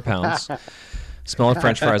 400 pounds smelling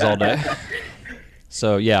French fries all day.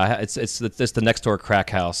 So yeah, it's the next door crack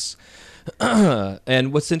house.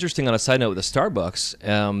 And what's interesting on a side note with the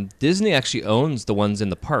Starbucks, Disney actually owns the ones in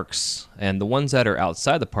the parks, and the ones that are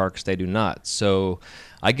outside the parks they do not. So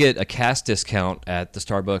I get a cash discount at the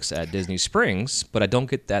Starbucks at Disney Springs, but I don't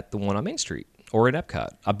get that the one on Main Street or in Epcot.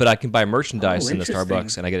 But I can buy merchandise in the interesting.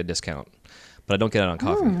 Starbucks and I get a discount. But I don't get it on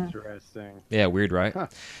coffee. Interesting. Yeah, weird, right?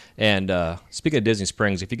 And speaking of Disney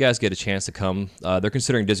Springs, if you guys get a chance to come, they're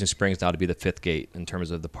considering Disney Springs now to be the 5th gate in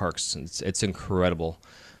terms of the parks. It's incredible.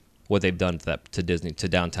 what they've done to Disney, to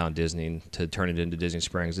downtown Disney, to turn it into Disney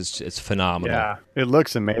Springs. It's phenomenal. Yeah, it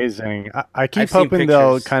looks amazing. I keep I've seen hoping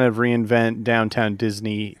they'll pictures. kind of reinvent downtown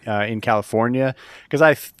Disney in California, because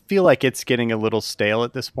I feel like it's getting a little stale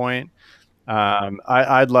at this point.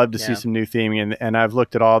 I'd love to see Yeah. some new theming, and I've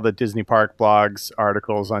looked at all the Disney Park blogs,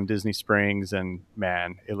 articles on Disney Springs, and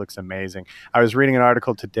man, it looks amazing. I was reading an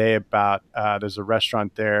article today about there's a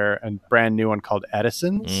restaurant there, a brand new one called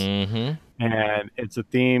Edison's, Mm-hmm. and it's a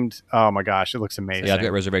themed. Oh my gosh, it looks amazing. Yeah, I've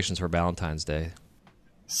got reservations for Valentine's Day.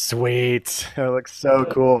 Sweet, it looks so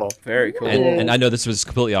cool. Very cool. And I know this was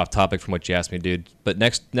completely off topic from what you asked me, dude. But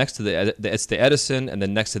next to it's the Edison, and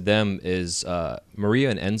then next to them is Maria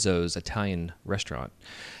and Enzo's Italian restaurant,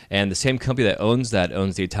 and the same company that owns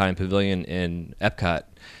the Italian Pavilion in Epcot.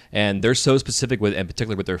 And they're so specific with, and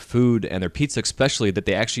particularly with their food and their pizza, especially that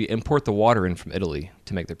they actually import the water in from Italy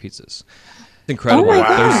to make their pizzas. It's incredible. Oh my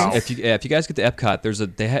gosh. If you guys get to Epcot,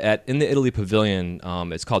 in the Italy Pavilion.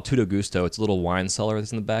 It's called Tutto Gusto. It's a little wine cellar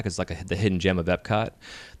that's in the back. It's like the hidden gem of Epcot.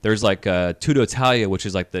 There's like Tutto Italia, which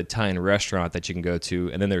is like the Italian restaurant that you can go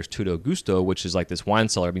to, and then there's Tutto Gusto, which is like this wine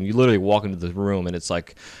cellar. I mean, you literally walk into the room and it's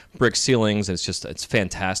like brick ceilings. And it's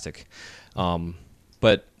fantastic.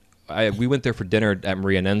 But we went there for dinner at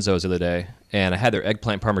Maria and Enzo's the other day, and I had their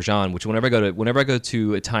eggplant parmesan, which whenever I go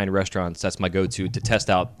to Italian restaurants, that's my go-to to test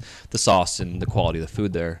out the sauce and the quality of the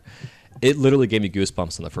food there. It literally gave me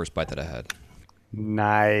goosebumps on the first bite that I had.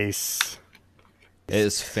 Nice. It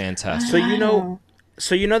is fantastic.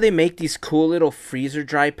 So you know they make these cool little freezer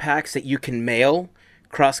dry packs that you can mail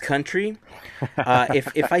cross country.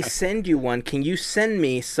 If I send you one, can you send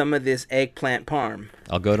me some of this eggplant parm?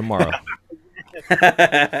 I'll go tomorrow.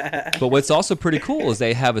 But what's also pretty cool is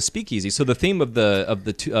they have a speakeasy. So the theme of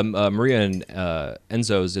Maria and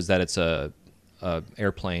Enzo's is that it's a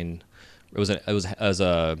airplane. It was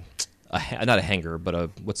not a hangar, but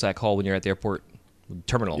what's that called when you're at the airport?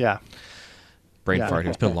 Terminal. Yeah. Brain fart here.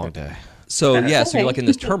 It's been a long day. So so you're like in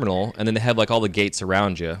this terminal, and then they have like all the gates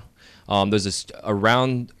around you. There's this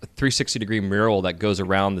around 360-degree mural that goes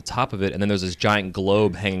around the top of it, and then there's this giant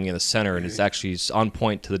globe hanging in the center, and it's actually on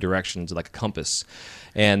point to the directions, like a compass.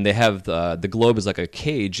 And they have the globe is like a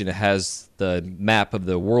cage, and it has the map of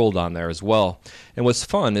the world on there as well. And what's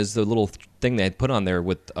fun is the little thing they put on there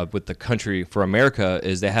with the country for America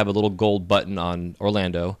is they have a little gold button on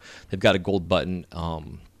Orlando. They've got a gold button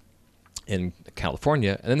in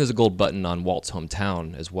California, and then there's a gold button on Walt's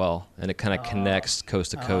hometown as well, and it kind of connects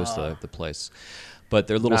coast to coast the place. But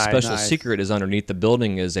their little special secret is underneath the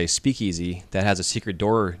building is a speakeasy that has a secret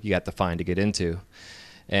door you have to find to get into,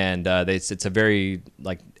 and it's a very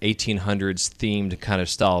like 1800s themed kind of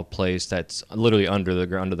style place that's literally under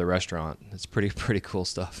the restaurant. It's pretty cool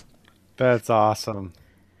stuff. That's awesome.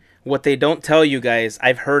 What they don't tell you guys,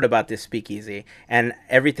 I've heard about this speakeasy, and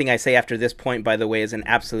everything I say after this point, by the way, is an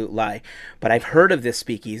absolute lie. But I've heard of this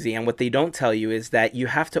speakeasy, and what they don't tell you is that you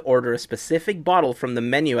have to order a specific bottle from the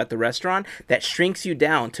menu at the restaurant that shrinks you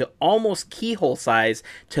down to almost keyhole size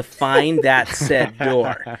to find that said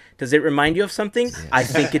door. Does it remind you of something? Yes. I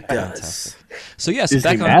think it does. So yes,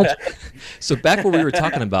 back where we were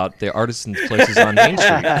talking about the artisan places on Main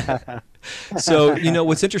Street. So,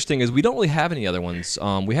 what's interesting is we don't really have any other ones.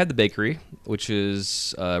 We had the bakery, which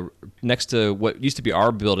is next to what used to be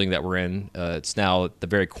our building that we're in. It's now at the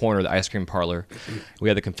very corner of the ice cream parlor. We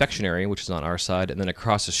have the confectionery, which is on our side, and then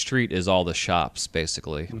across the street is all the shops,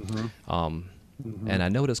 basically. And I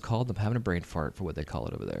know what it's called. I'm having a brain fart for what they call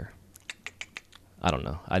it over there. I don't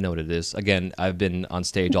know. I know what it is. Again, I've been on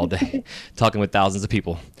stage all day talking with thousands of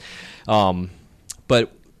people.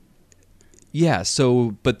 But yeah,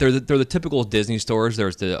 but they're the typical Disney stores.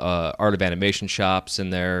 There's the art of animation shops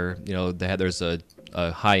in there. There's a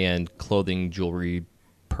high-end clothing, jewelry,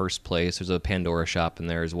 purse place. There's a Pandora shop in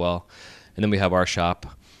there as well. And then we have our shop.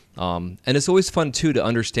 And it's always fun, too, to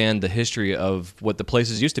understand the history of what the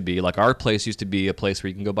places used to be. Like our place used to be a place where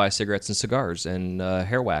you can go buy cigarettes and cigars and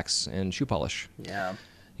hair wax and shoe polish. Yeah.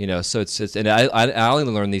 So it's and I only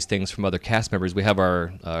learned these things from other cast members. We have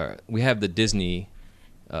we have the Disney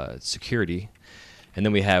security, and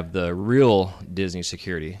then we have the real Disney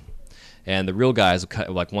security. And the real guys,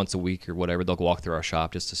 like once a week or whatever, they'll walk through our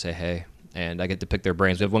shop just to say hey. And I get to pick their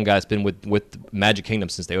brains. We have one guy that's been with Magic Kingdom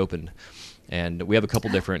since they opened. And we have a couple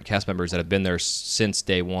different cast members that have been there since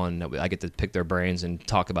day one. I get to pick their brains and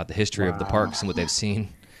talk about the history of the parks and what they've seen.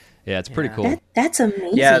 Yeah, it's pretty cool. That's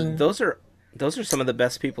amazing. Yeah, those are Those are some of the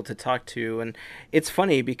best people to talk to, and it's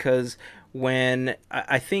funny because when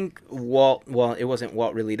I think Walt, well, it wasn't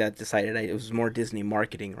Walt really that decided, it was more Disney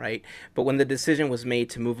marketing, right? But when the decision was made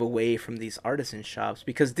to move away from these artisan shops,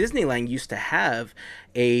 because Disneyland used to have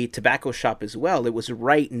a tobacco shop as well, it was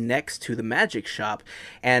right next to the magic shop,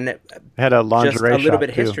 and Had a just lingerie a little shop bit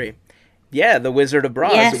of too. history. Yeah, the Wizard of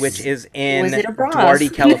Braz, Yes, which is in Wizard of Duarte,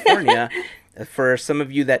 Braz. California. For some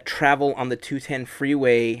of you that travel on the 210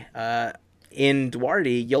 freeway in Duarte,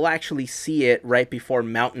 you'll actually see it right before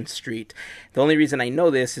Mountain Street. The only reason I know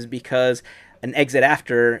this is because an exit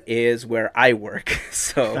after is where I work.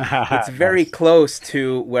 So it's very Nice. close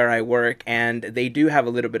to where I work, and they do have a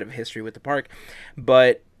little bit of history with the park.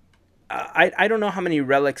 But I don't know how many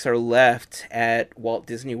relics are left at Walt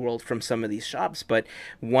Disney World from some of these shops, but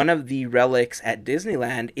one of the relics at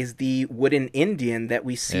Disneyland is the wooden Indian that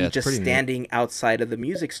we see Yeah, it's just pretty neat. standing outside of the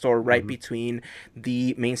music store right between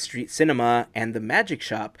the Main Street Cinema and the Magic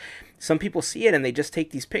Shop. Some people see it and they just take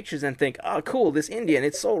these pictures and think, oh, cool, this Indian,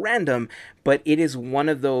 it's so random. But it is one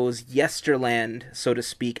of those yesterland, so to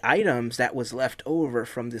speak, items that was left over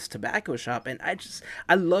from this tobacco shop. And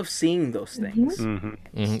I love seeing those things.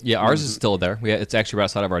 Yeah, ours is still there. It's actually right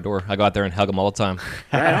outside of our door. I go out there and hug them all the time.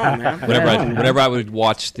 Right on, man. Whenever I would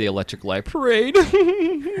watch the Electric Light Parade,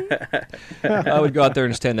 I would go out there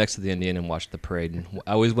and stand next to the Indian and watch the parade. And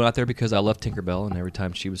I always went out there because I love Tinkerbell, and every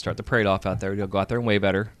time she would start the parade off out there, I'd go out there and wave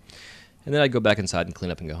at her. And then I'd go back inside and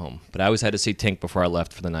clean up and go home. But I always had to see Tink before I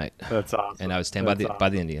left for the night. That's awesome. And I would stand by That's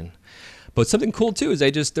the Indian. But something cool too is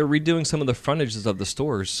they're redoing some of the frontages of the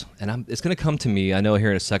stores, and it's going to come to me. I know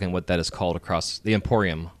here in a second what that is called across the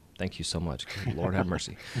Emporium. Thank you so much. Lord have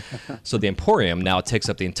mercy. So the Emporium now takes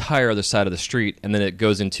up the entire other side of the street, and then it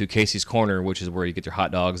goes into Casey's Corner, which is where you get your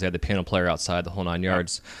hot dogs. They have the piano player outside, the whole 9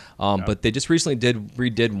 yards. But they just recently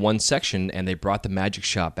redid one section, and they brought the Magic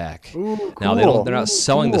Shop back. Ooh, Now cool. they're not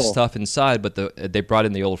selling the Cool. stuff inside, but they brought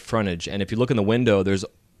in the old frontage. And if you look in the window, there's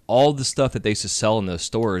all the stuff that they used to sell in those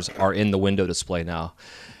stores are in the window display now.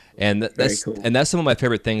 And that's cool. and that's some of my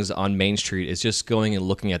favorite things on Main Street is just going and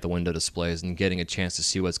looking at the window displays and getting a chance to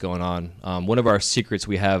see what's going on. One of our secrets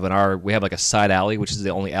we have like a side alley, which is the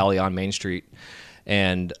only alley on Main Street.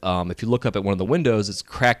 And if you look up at one of the windows, it's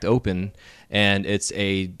cracked open, and it's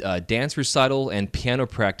a dance recital and piano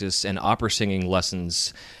practice and opera singing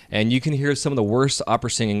lessons. And you can hear some of the worst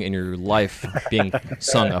opera singing in your life being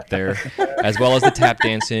sung up there, as well as the tap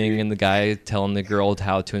dancing and the guy telling the girl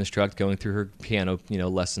how to instruct, going through her piano,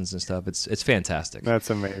 lessons and stuff. It's fantastic. That's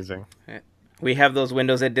amazing. We have those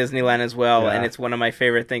windows at Disneyland as well, Yeah. and it's one of my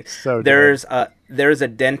favorite things. So there's a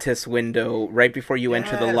dentist window right before you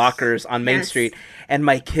enter the Yes. lockers on Main Yes. Street, and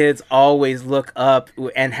my kids always look up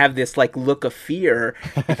and have this like look of fear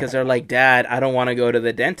because they're like, "Dad, I don't want to go to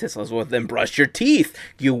the dentist." I was, well, then brush your teeth.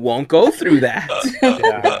 You won't go through that.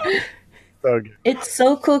 Yeah. So good. It's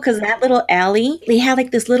so cool because that little alley, they had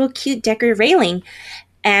like this little cute decorative railing.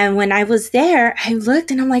 And when I was there, I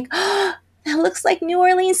looked and I'm like, oh, that looks like New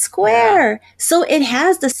Orleans Square. So it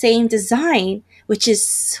has the same design, which is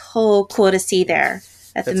so cool to see there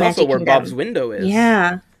at the That's Magic also where Kingdom. Bob's window is.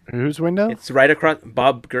 Yeah. Whose window? It's right across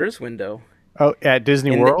Bob Gurr's window. Oh, at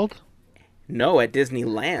Disney in the- World? No, at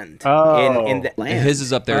Disneyland. Oh. In the land. His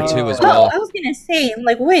is up there too as Oh, well. I was going to say, I'm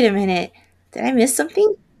like, wait a minute. Did I miss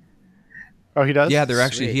something? Oh, he does? Yeah, they're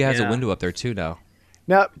actually he Sweet, has a yeah. window up there too now.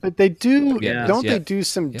 Now, but they do, Yeah. don't Yeah. they do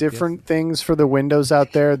some Yep, different things for the windows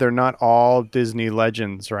out there? They're not all Disney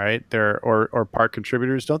legends, right? Or park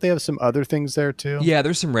contributors. Don't they have some other things there too? Yeah,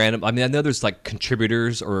 there's some random. I mean, I know there's like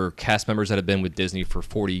contributors or cast members that have been with Disney for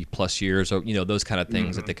 40 plus years, or those kind of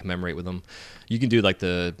things that they commemorate with them. You can do like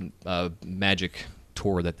the magic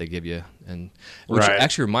tour that they give you, and which Right.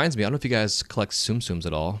 actually reminds me. I don't know if you guys collect Tsum Tsums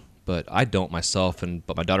at all, but I don't myself,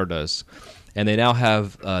 but my daughter does. And they now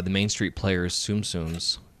have the Main Street Players Tsum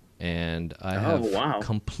Tsums, and I have wow.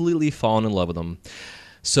 completely fallen in love with them.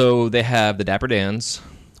 So they have the Dapper Dans,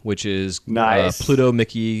 which is Nice. Pluto,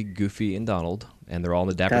 Mickey, Goofy, and Donald, and they're all in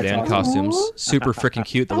the Dapper That's Dan awesome. costumes. Super freaking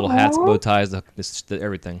cute. The little hats, bow ties,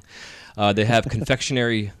 everything. They have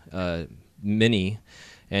confectionery Minnie,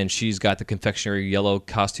 and she's got the confectionery yellow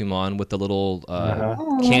costume on with the little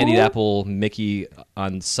candied apple Mickey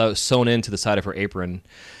sewn into the side of her apron.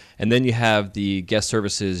 And then you have the guest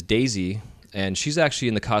services Daisy, and she's actually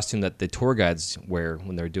in the costume that the tour guides wear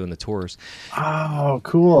when they're doing the tours. Oh,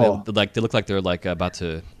 cool. They look like they're like about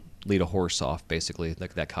to lead a horse off, basically,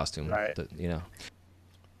 like that costume. Right.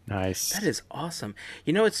 Nice. That is awesome.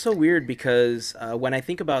 It's so weird because when I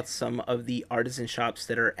think about some of the artisan shops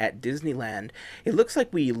that are at Disneyland, it looks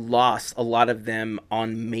like we lost a lot of them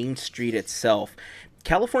on Main Street itself.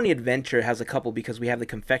 California Adventure has a couple because we have the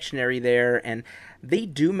confectionery there, and they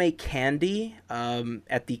do make candy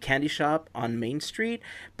at the candy shop on Main Street,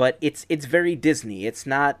 but it's very Disney. It's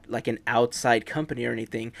not like an outside company or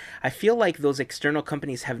anything. I feel like those external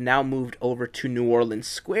companies have now moved over to New Orleans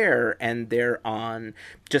Square, and they're on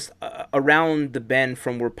just around the bend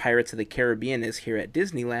from where Pirates of the Caribbean is here at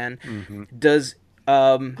Disneyland. Does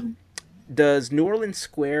New Orleans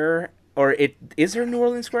Square, or is there New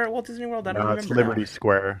Orleans Square at Walt Disney World? I don't remember. It's Liberty now.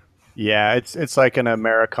 Square. Yeah, it's like an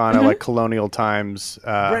Americana, like colonial times,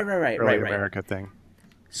 Right, early America thing.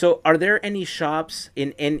 So, are there any shops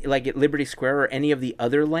in like at Liberty Square or any of the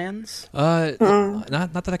other lands? Not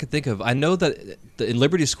that I could think of. I know that in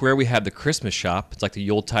Liberty Square we have the Christmas shop. It's like the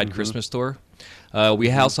Yuletide Christmas store.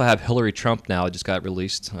 We also have Hillary Trump now. It just got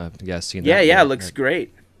released. You guys seen that? Yeah, it looks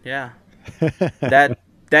great. Yeah,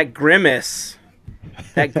 that grimace.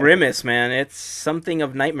 That grimace, man, it's something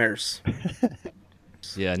of nightmares.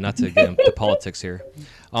 Yeah, not to get into politics here.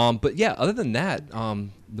 But yeah, other than that,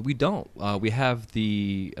 we don't. We have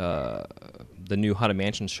the new Haunted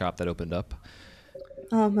Mansion shop that opened up.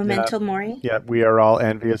 Oh, Memento Mori. Yeah, we are all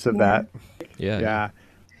envious of that. Yeah.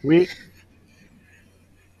 We.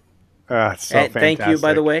 It's so fantastic. Thank you,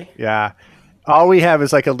 by the way. Yeah. All we have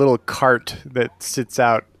is like a little cart that sits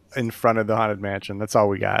out in front of the Haunted Mansion. That's all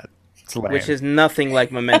we got. Which is nothing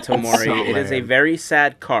like Memento Mori. So it is a lame. very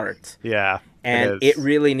sad cart. Yeah. And is. it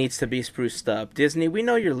really needs to be spruced up. Disney, we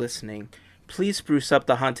know you're listening. Please spruce up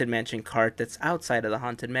the Haunted Mansion cart that's outside of the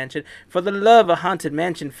Haunted Mansion. For the love of Haunted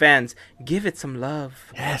Mansion fans, give it some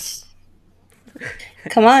love. Yes.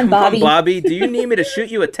 Come on, Bobby. Come on, Bobby, do you need me to shoot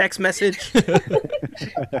you a text message?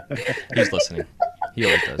 He's listening. He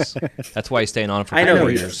always does. That's why he's staying on for I know 4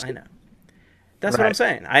 he years. is. I know. That's what I'm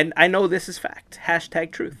saying. I know this is fact.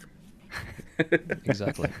 # truth.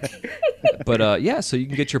 Exactly. But yeah, so you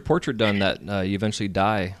can get your portrait done that you eventually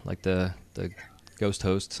die, like the ghost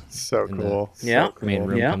host. So in cool. The Yeah. main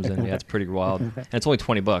room comes in. Yeah, it's pretty wild. And it's only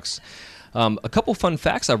 $20. A couple fun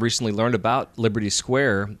facts I've recently learned about Liberty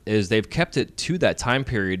Square is they've kept it to that time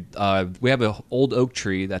period. We have an old oak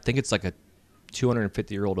tree. I think it's like a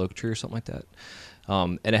 250-year-old oak tree or something like that.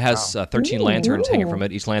 And it has 13 lanterns hanging from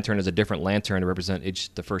it. Each lantern is a different lantern to represent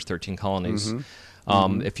the first 13 colonies.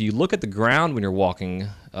 If you look at the ground when you're walking,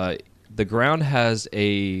 the ground has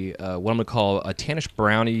a what I'm going to call a tannish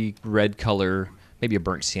browny red color, maybe a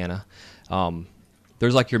burnt sienna.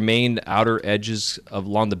 There's like your main outer edges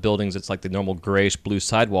along the buildings. It's like the normal grayish blue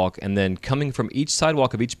sidewalk, and then coming from each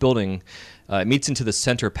sidewalk of each building, it meets into the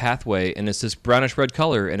center pathway, and it's this brownish red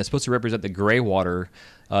color, and it's supposed to represent the gray water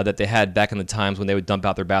that they had back in the times when they would dump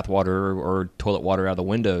out their bath water or toilet water out of the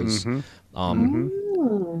windows.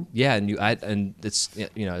 Yeah, and it's,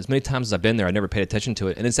 you know, as many times as I've been there, I never paid attention to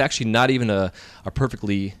it, and it's actually not even a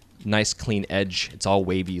perfectly nice clean edge. It's all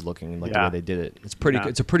wavy looking, like the way they did it. It's pretty.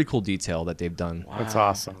 It's a pretty cool detail that they've done. Wow. That's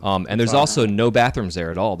awesome. And there's also no bathrooms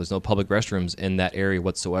there at all. There's no public restrooms in that area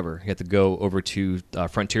whatsoever. You have to go over to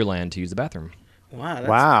Frontierland to use the bathroom. Wow, that's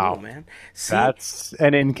Wow. cool, man. See, That's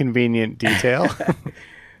an inconvenient detail.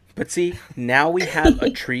 but see, now we have a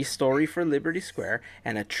tree story for Liberty Square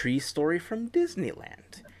and a tree story from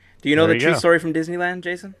Disneyland. Do you know There the you tree go. story from Disneyland,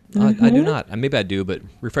 Jason? I do not. Maybe I do, but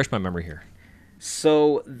refresh my memory here.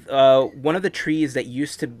 So, one of the trees that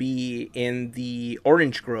used to be in the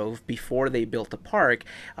orange grove before they built the park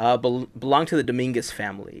belonged to the Dominguez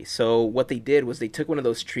family. So, what they did was they took one of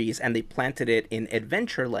those trees and they planted it in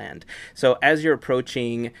Adventureland. So, as you're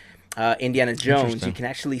approaching Indiana Jones, Interesting. you can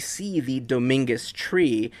actually see the Dominguez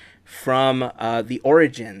tree from the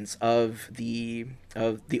origins of the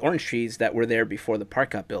orange trees that were there before the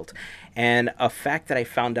park got built. And a fact that I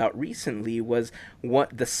found out recently was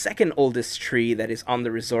what the second oldest tree that is on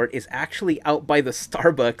the resort is actually out by the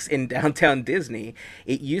Starbucks in downtown Disney.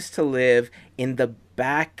 It used to live in the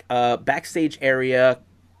backstage area,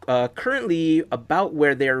 currently about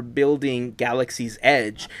where they're building Galaxy's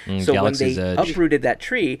Edge. So Galaxy's when they Edge. uprooted that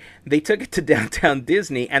tree, they took it to downtown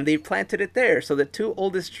Disney and they planted it there. So the two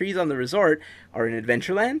oldest trees on the resort are in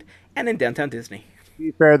Adventureland and in downtown Disney. To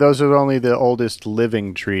be fair, those are only the oldest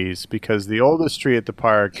living trees because the oldest tree at the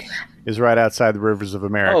park is right outside the Rivers of Oh,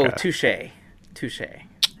 America, touche.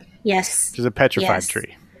 Yes. which is a petrified Yes.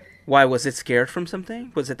 tree. Why, was it scared from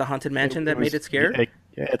something? Was it the Haunted Mansion that made it scared?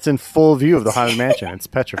 It's in full view of the Haunted Mansion. It's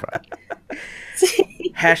petrified.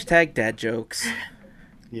 # dad jokes.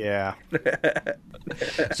 Yeah.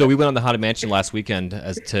 So we went on the Haunted Mansion last weekend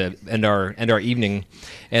as to end our evening,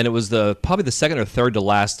 and it was probably the second or third to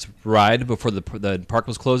last ride before the park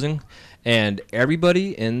was closing, And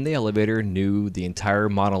everybody in the elevator knew the entire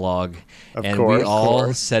monologue, and course, we of all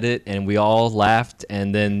course. said it, and we all laughed.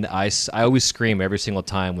 And then I always scream every single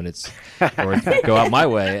time when it's or go out my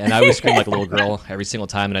way, and I always scream like a little girl every single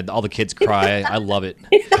time, and all the kids cry. I love it.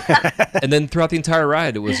 And then throughout the entire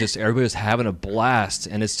ride, it was just everybody was having a blast,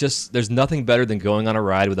 and it's just there's nothing better than going on a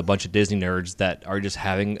ride with a bunch of Disney nerds that are just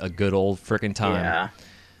having a good old freaking time. Yeah.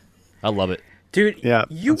 I love it. Dude, Yeah,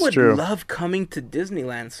 you that's would true. love coming to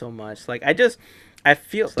Disneyland so much. Like, I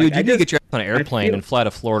feel Dude, like you I need to just, get your ass on an airplane feel- and fly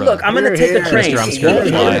to Florida. Look, I'm gonna take a train. Mr. I'm scared to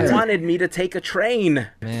You fly. wanted me to take a train.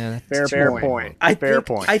 Man, Fair point.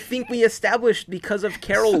 I think we established because of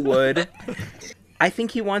Carolwood. I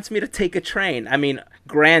think he wants me to take a train. I mean,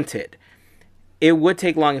 granted, it would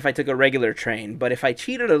take long if I took a regular train, but if I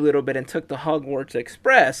cheated a little bit and took the Hogwarts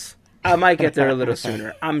Express, I might get there a little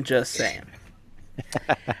sooner. I'm just saying.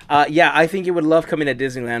 Yeah, I think you would love coming to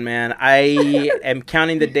Disneyland, man. I am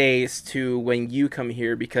counting the days to when you come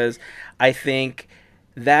here because I think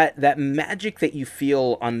that magic that you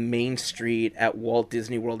feel on Main Street at Walt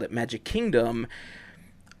Disney World at Magic Kingdom,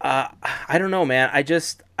 I don't know, man.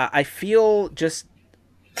 I feel just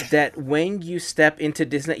that when you step into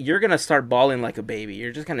Disney, you're gonna start bawling like a baby.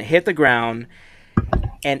 You're just gonna hit the ground.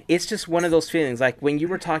 And it's just one of those feelings, like when you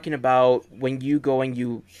were talking about when you go and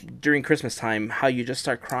you, during Christmas time, how you just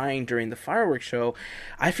start crying during the fireworks show.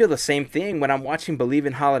 I feel the same thing when I'm watching Believe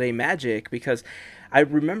in Holiday Magic, because I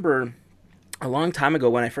remember a long time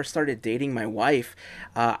ago when I first started dating my wife,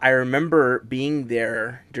 I remember being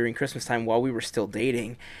there during Christmas time while we were still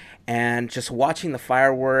dating and just watching the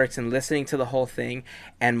fireworks and listening to the whole thing,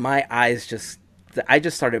 and my eyes just... I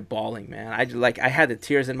just started bawling, man. I had the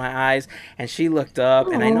tears in my eyes, and she looked up,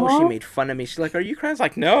 and I know she made fun of me. She's like, "Are you crying?" I was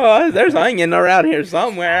like, "No, there's onion around here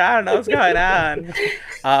somewhere. I don't know what's going on."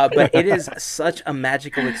 But it is such a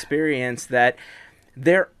magical experience that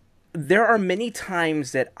there are many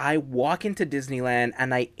times that I walk into Disneyland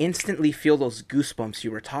and I instantly feel those goosebumps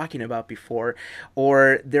you were talking about before,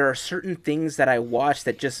 or there are certain things that I watch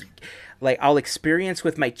that just... like I'll experience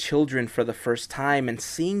with my children for the first time, and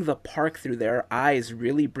seeing the park through their eyes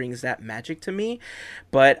really brings that magic to me.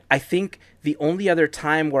 But I think the only other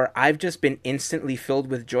time where I've just been instantly filled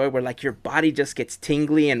with joy, where like your body just gets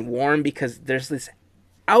tingly and warm because there's this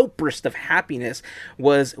outburst of happiness,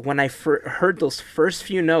 was when I heard those first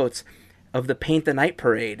few notes of the Paint the Night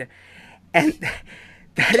Parade. And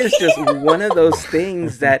that is just one of those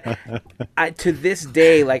things that to this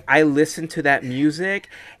day, like I listen to that music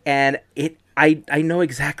and I know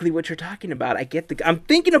exactly what you're talking about. I'm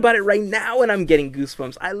thinking about it right now and I'm getting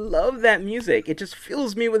goosebumps. I love that music. It just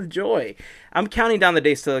fills me with joy. I'm counting down the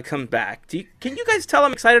days till it comes back. Can you guys tell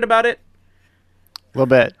I'm excited about it? A little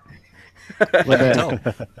bit.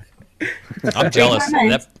 I'm jealous.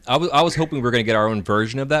 I was hoping we were going to get our own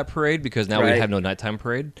version of that parade because now Right. we have no nighttime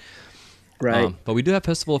parade. Right. But we do have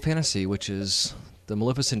Festival of Fantasy, which is the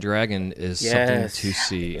Maleficent Dragon is something Yes. to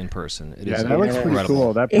see in person. It Yeah, is that looks pretty incredible.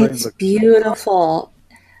 cool. That parade It's looks beautiful.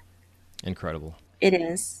 Incredible. It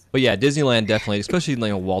is. But yeah, Disneyland definitely, especially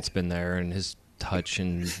Walt's been there and his touch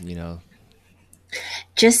and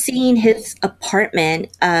Just seeing his apartment,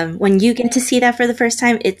 when you get to see that for the first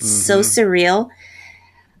time, it's so surreal.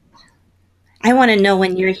 I want to know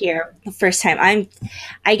when you're here the first time.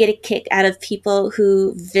 I get a kick out of people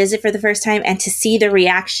who visit for the first time and to see the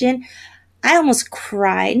reaction. I almost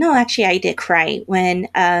cried. No, actually, I did cry when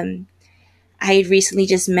I had recently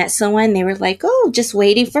just met someone. They were like, "Oh, just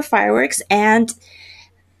waiting for fireworks," and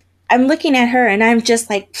I'm looking at her and I'm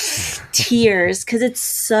just like tears because it's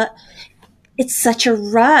such a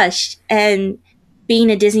rush. And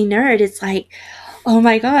being a Disney nerd, it's like, oh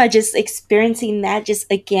my God, just experiencing that just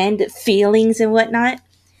again, the feelings and whatnot.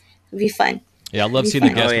 It'd be fun. Yeah, I love seeing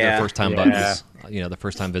the Oh, guests with yeah. their first time Yeah. buttons. The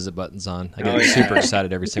first time visit buttons on. I get Oh, yeah. super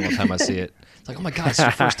excited every single time I see it. It's like, oh my God, it's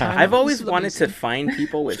your first time. I've always This is wanted to amazing. find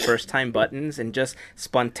people with first time buttons and just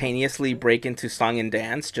spontaneously break into song and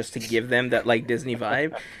dance just to give them that like Disney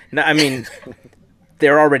vibe. No, I mean,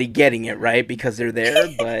 they're already getting it, right? Because they're there,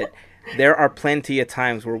 but there are plenty of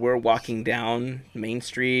times where we're walking down Main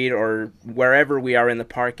Street or wherever we are in the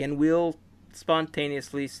park and we'll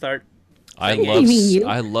spontaneously start. I You mean you?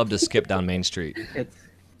 love to skip down Main Street.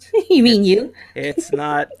 You mean you? It's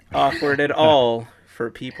not awkward at all for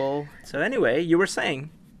people. So anyway, you were saying.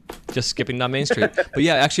 Just skipping down Main Street. But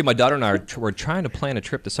yeah, actually, my daughter and I were trying to plan a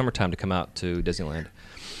trip this summertime to come out to Disneyland.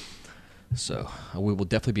 So we will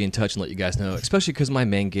definitely be in touch and let you guys know, especially because my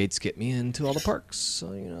main gates get me into all the parks.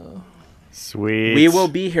 So, Sweet. We will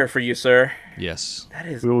be here for you, sir. Yes. That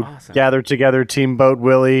is We will awesome. gather together, Team Boat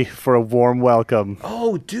Willie, for a warm welcome.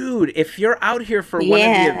 Oh, dude, if you're out here for one of the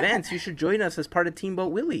Yeah. events, you should join us as part of Team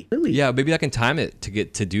Boat Willie. Yeah, maybe I can time it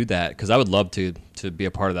to do that because I would love to be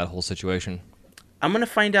a part of that whole situation. I'm going to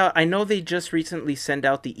find out. I know they just recently sent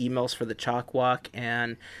out the emails for the Chalk Walk,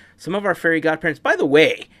 and some of our fairy godparents. By the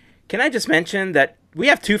way, can I just mention that we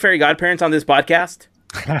have 2 fairy godparents on this podcast?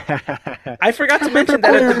 I forgot to mention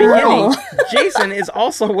that at the beginning. Jason is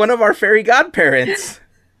also one of our fairy godparents.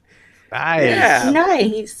 Nice. Yeah.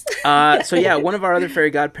 Nice. So yeah, one of our other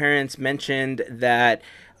fairy godparents mentioned that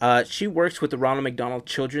she works with the Ronald McDonald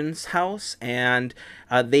Children's House, and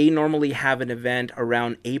they normally have an event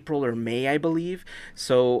around April or May, I believe.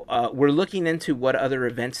 So we're looking into what other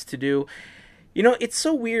events to do. You know, it's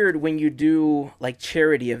so weird when you do like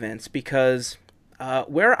charity events because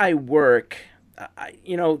where I work,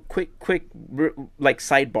 quick like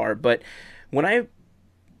sidebar, but when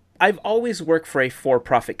I've always worked for a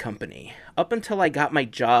for-profit company. Up until I got my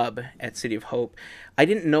job at City of Hope, I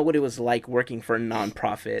didn't know what it was like working for a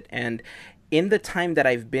nonprofit. And in the time that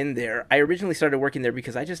I've been there, I originally started working there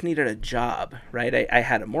because I just needed a job, right? I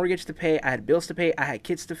had a mortgage to pay, I had bills to pay, I had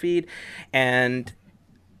kids to feed, and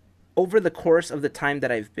over the course of the time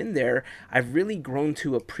that I've been there, I've really grown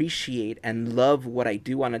to appreciate and love what I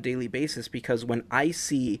do on a daily basis, because when I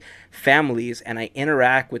see families and I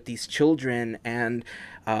interact with these children and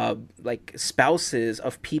like spouses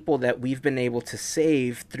of people that we've been able to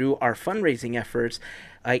save through our fundraising efforts,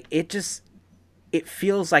 it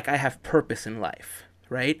feels like I have purpose in life,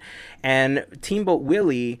 right? And Team Boat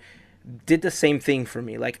Willie did the same thing for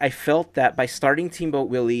me. Like, I felt that by starting Team Boat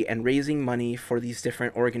Willie and raising money for these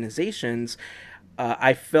different organizations,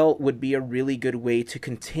 I felt would be a really good way to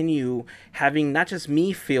continue having not just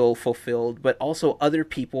me feel fulfilled, but also other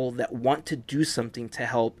people that want to do something to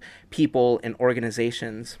help people and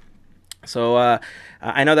organizations. So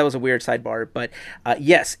I know that was a weird sidebar, but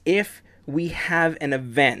yes, if we have an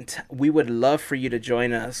event, we would love for you to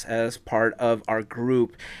join us as part of our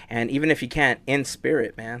group. And even if you can't, in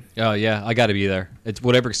spirit, man. Oh yeah, I got to be there. It's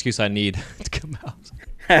whatever excuse I need to come out.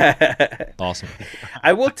 Awesome.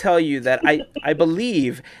 I will tell you that I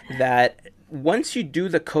believe that once you do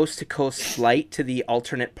the coast-to-coast flight to the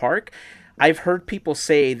alternate park, I've heard people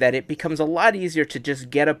say that it becomes a lot easier to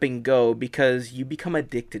just get up and go because you become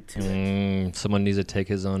addicted to it. Someone needs to take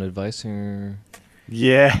his own advice here.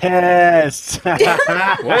 Yes.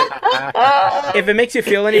 If it makes you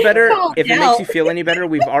feel any better, Oh, if it no. makes you feel any better,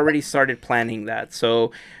 we've already started planning that.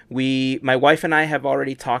 So my wife and I have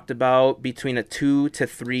already talked about between a 2 to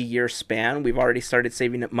 3 year span. We've already started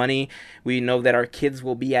saving up money. We know that our kids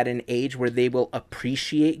will be at an age where they will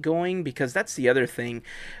appreciate going, because that's the other thing.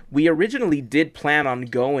 We originally did plan on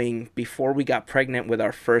going before we got pregnant with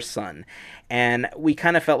our first son. And we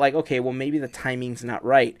kind of felt like, okay, well, maybe the timing's not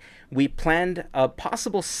right. We planned a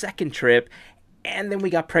possible second trip, and then we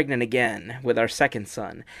got pregnant again with our second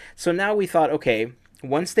son. So now we thought, okay,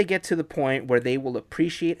 once they get to the point where they will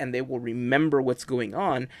appreciate and they will remember what's going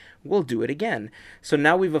on, we'll do it again. So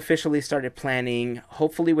now we've officially started planning.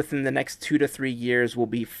 Hopefully within the next 2 to 3 years, we'll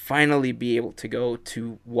finally be able to go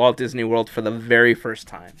to Walt Disney World for the very first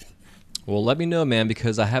time. Well, let me know, man,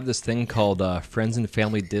 because I have this thing called friends and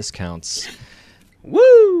family discounts.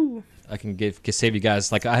 Woo! I can save you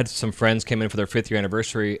guys. Like, I had some friends came in for their 5th year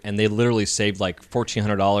anniversary, and they literally saved like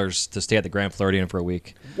 $1,400 to stay at the Grand Floridian for a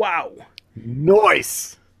week. Wow.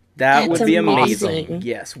 Nice. That That's would be amazing. amazing.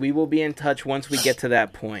 Yes, we will be in touch once we get to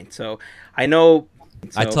that point. So I know.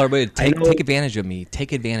 I tell everybody, I know- take advantage of me.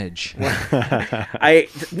 Take advantage.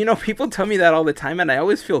 People tell me that all the time, and I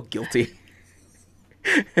always feel guilty.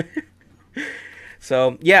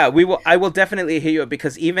 So yeah, I will definitely hit you up,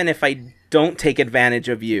 because even if I don't take advantage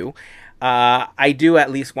of you, I do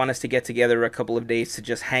at least want us to get together a couple of days to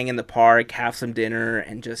just hang in the park, have some dinner,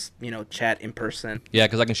 and just chat in person. Yeah,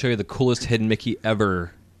 because I can show you the coolest hidden Mickey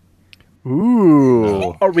ever.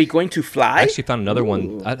 Ooh. Are we going to fly? I actually found another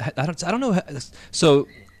one. I don't know. So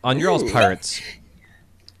on Your All's Pirates,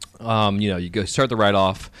 you go start the ride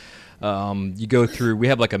off. You go through. We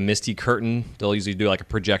have like a misty curtain. They'll usually do like a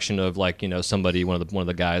projection of like somebody, one of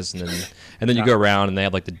the guys, and then you go around and they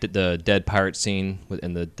have like the dead pirate scene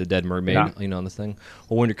and the dead mermaid, on the thing.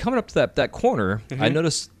 Well, when you're coming up to that corner, I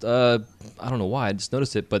noticed. I don't know why I just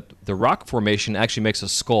noticed it, but the rock formation actually makes a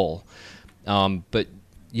skull. But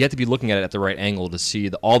you have to be looking at it at the right angle to see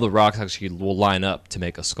all the rocks actually will line up to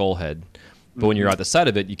make a skull head. But when you're at the side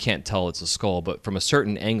of it, you can't tell it's a skull. But from a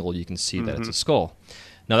certain angle, you can see that it's a skull.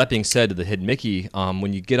 Now, that being said, to the Hidden Mickey,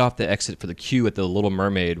 when you get off the exit for the queue at the Little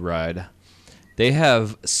Mermaid ride, they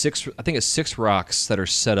have 6 rocks that are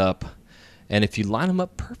set up And if you line them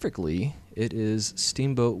up perfectly, it is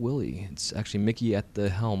Steamboat Willie. It's actually Mickey at the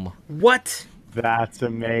helm. What? That's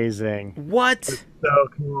amazing. What? So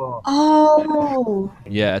cool. Oh.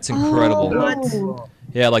 Yeah, it's incredible. Oh.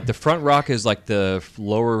 Yeah, like the front rock is like the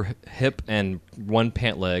lower hip and one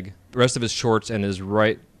pant leg. The rest of his shorts and his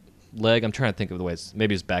right leg. I'm trying to think of the way it's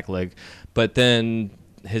maybe his back leg. But then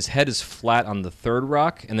his head is flat on the third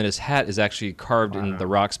rock, and then his hat is actually carved in the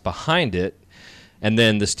rocks behind it. And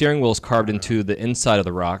then the steering wheel is carved into the inside of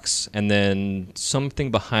the rocks, and then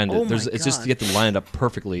something behind it. Oh my It's just God. you have to line it up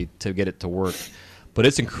perfectly to get it to work. But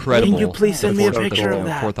it's incredible. Can you please send me a the picture of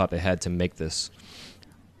that? forethought they had to make this.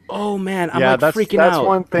 Oh man, I'm Yeah, like that's freaking that's out.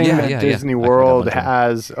 one thing Yeah, that yeah, Disney yeah. I can World definitely-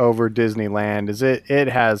 has over Disneyland is it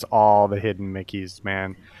has all the hidden Mickeys,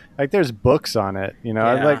 man. Like there's books on it, you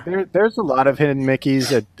know. Yeah. Like there's a lot of hidden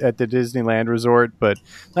Mickeys at the Disneyland Resort, but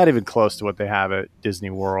not even close to what they have at Disney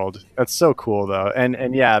World. That's so cool though.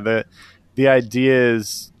 And yeah, the idea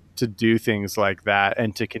is to do things like that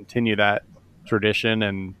and to continue that tradition,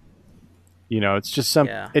 and you know, it's just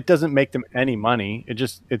Yeah. it doesn't make them any money.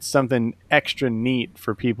 It's something extra neat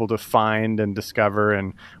for people to find and discover,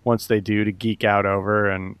 and once they do, to geek out over.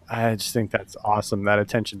 And I just think that's awesome, that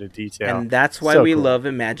attention to detail. And that's why So we cool. love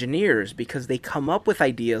Imagineers, because they come up with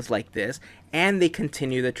ideas like this and they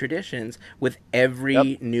continue the traditions with every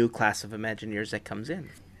Yep. new class of Imagineers that comes in.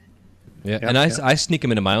 Yeah, Yep, and yep. I sneak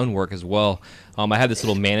them into my own work as well. I have this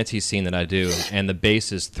little manatee scene that I do, and the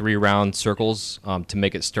base is 3 round circles to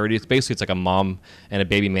make it sturdy. It's like a mom and a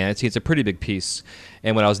baby manatee. It's a pretty big piece.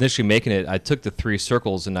 And when I was initially making it, I took the 3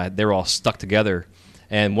 circles, and they were all stuck together.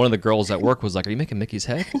 And one of the girls at work was like, "Are you making Mickey's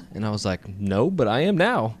head?" And I was like, "No, but I am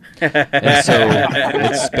now." And so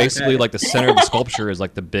it's basically like the center of the sculpture is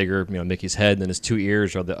like the bigger, Mickey's head, and then his 2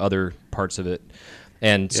 ears are the other parts of it.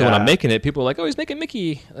 And so when I'm Yeah. making it, people are like, "Oh, he's making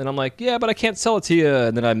Mickey," and I'm like, "Yeah, but I can't sell it to you."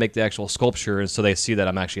 And then I make the actual sculpture, and so they see that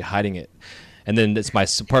I'm actually hiding it. And then it's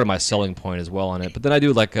part of my selling point as well on it. But then I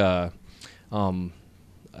do like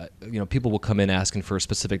people will come in asking for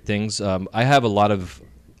specific things. I have a lot of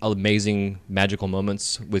amazing magical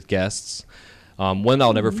moments with guests. One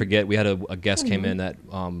I'll never forget. We had a guest came in that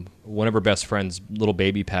one of her best friends' little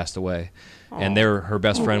baby passed away, and her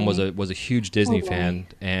best friend was a huge Disney fan,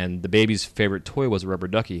 and the baby's favorite toy was a rubber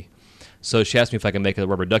ducky. So she asked me if I could make a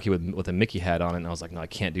rubber ducky with a Mickey hat on it, and I was like, "No, I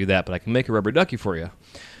can't do that, but I can make a rubber ducky for you."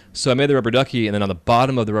 So I made the rubber ducky, and then on the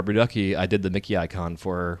bottom of the rubber ducky, I did the Mickey icon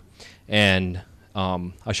for her, and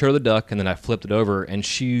I showed her the duck, and then I flipped it over, and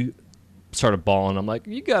she started bawling. I'm like,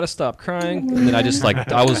 "You gotta stop crying!" And then I just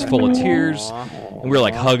I was full of tears, and we were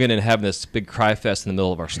like hugging and having this big cry fest in the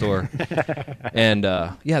middle of our store. And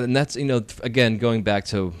and that's again going back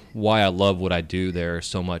to why I love what I do there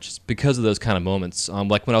so much. It's because of those kind of moments.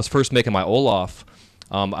 Like when I was first making my Olaf,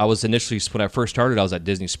 I was initially when I first started, I was at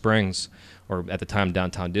Disney Springs, or at the time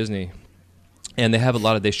Downtown Disney, and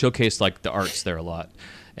they showcase like the arts there a lot,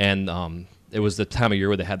 and it was the time of year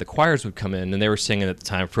where they had the choirs would come in, and they were singing at the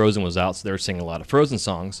time. Frozen was out, so they were singing a lot of Frozen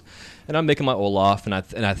songs. And I'm making my Olaf, and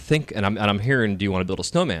I'm hearing, "Do you want to build a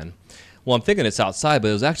snowman?" Well, I'm thinking it's outside, but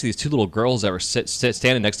it was actually these 2 little girls that were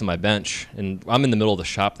standing next to my bench, and I'm in the middle of the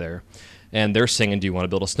shop there, and they're singing, "Do you want to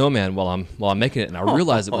build a snowman?" while I'm making it, and I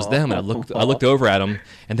realized it was them, and I looked over at them,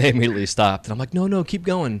 and they immediately stopped, and I'm like, "No, keep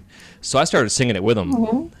going." So I started singing it with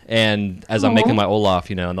them, and as I'm making my Olaf,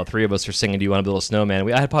 and the 3 of us are singing, "Do you want to build a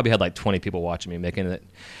snowman?" I probably had like 20 people watching me making it,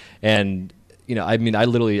 and I'm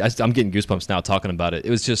getting goosebumps now talking about it. It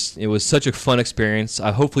was such a fun experience.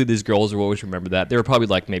 Hopefully these girls will always remember that. They were probably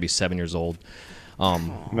like maybe 7 years old.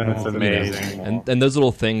 That's amazing. And those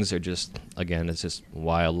little things are just, again, it's just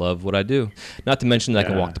why I love what I do. Not to mention that I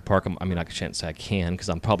can walk the park. I can't say I can because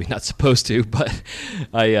I'm probably not supposed to, but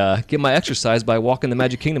I get my exercise by walking the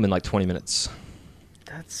Magic Kingdom in like 20 minutes.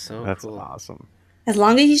 That's so That's cool. awesome. As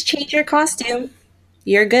long as you change your costume,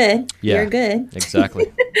 you're good. Yeah. You're good.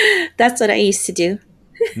 Exactly. That's what I used to do.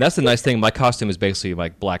 And that's the nice thing. My costume is basically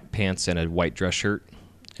like black pants and a white dress shirt,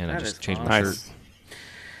 and I That just is changed my Nice. shirt.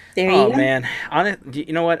 There Oh you go. man,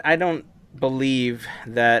 you know what? I don't believe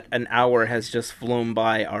that an hour has just flown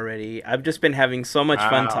by already. I've just been having so much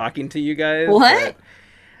fun Wow. talking to you guys. What? that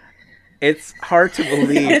It's hard to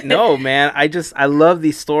believe. No, man. I love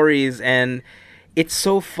these stories, and it's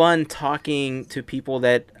so fun talking to people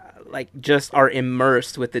that like just are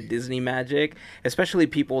immersed with the Disney magic, especially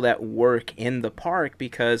people that work in the park,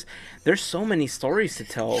 because there's so many stories to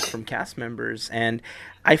tell from cast members. And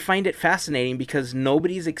I find it fascinating because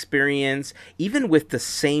nobody's experience, even with the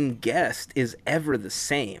same guest, is ever the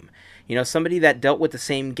same. You know, somebody that dealt with the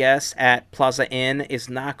same guests at Plaza Inn is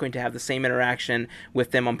not going to have the same interaction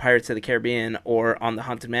with them on Pirates of the Caribbean or on the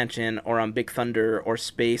Haunted Mansion or on Big Thunder or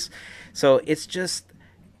Space. So it's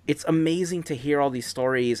amazing to hear all these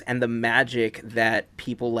stories and the magic that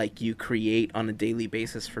people like you create on a daily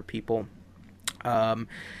basis for people.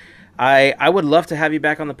 I would love to have you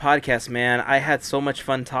back on the podcast, man. I had so much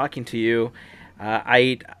fun talking to you.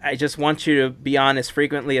 I just want you to be on as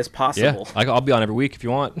frequently as possible. Yeah, I'll be on every week if you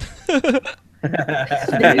want. There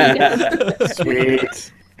you go.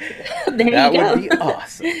 Sweet. There That you go. would be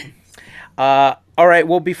awesome. All right,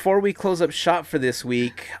 well, before we close up shop for this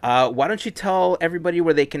week, why don't you tell everybody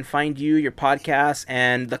where they can find you, your podcast,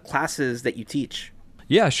 and the classes that you teach?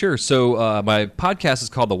 Yeah, sure. So my podcast is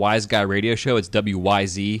called The Wise Guy Radio Show. It's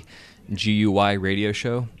WYZGUY Radio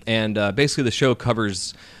Show. And basically the show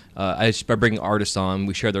covers, I bring artists on.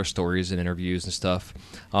 We share their stories and interviews and stuff.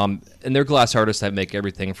 And they're glass artists that make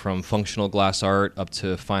everything from functional glass art up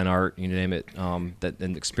to fine art, you name it,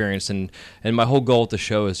 and experience. And my whole goal with the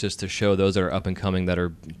show is just to show those that are up and coming that are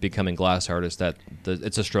becoming glass artists that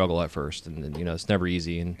it's a struggle at first. And you know, it's never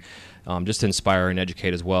easy. And just to inspire and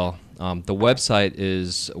educate as well. The website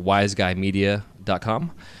is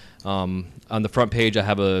wiseguymedia.com. On the front page, I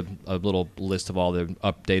have a little list of all the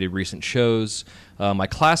updated recent shows. My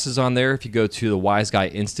class is on there. If you go to the Wise Guy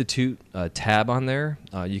Institute tab on there,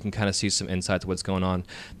 you can kind of see some insight to what's going on.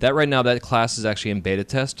 That class is actually in beta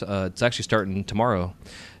test. It's actually starting tomorrow.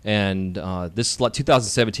 And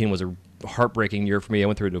 2017 was a heartbreaking year for me. I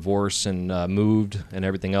went through a divorce and moved and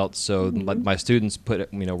everything else. So my students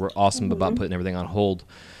were awesome about putting everything on hold.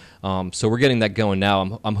 So we're getting that going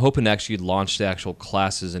now. I'm hoping to actually launch the actual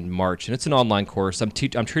classes in March, and it's an online course. I'm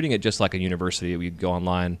treating it just like a university. We go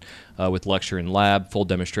online with lecture and lab, full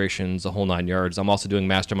demonstrations, the whole 9 yards. I'm also doing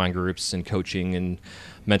mastermind groups and coaching and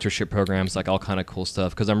mentorship programs, like all kind of cool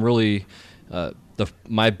stuff. Because I'm really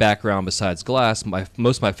my background besides glass,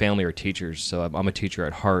 most of my family are teachers. So I'm a teacher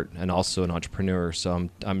at heart and also an entrepreneur. So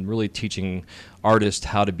I'm really teaching artists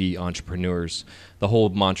how to be entrepreneurs. The whole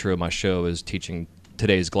mantra of my show is teaching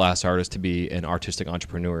today's glass artist to be an artistic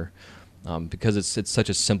entrepreneur, because it's such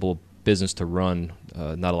a simple business to run,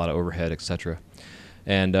 not a lot of overhead, etc.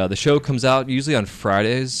 And the show comes out usually on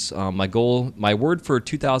Fridays. My word for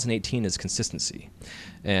 2018 is consistency,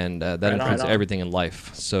 and that includes everything in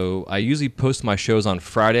life. So I usually post my shows on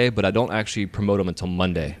Friday, but I don't actually promote them until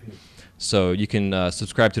Monday. So you can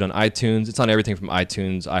subscribe to it on iTunes. It's on everything from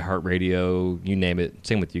iTunes, iHeartRadio, you name it.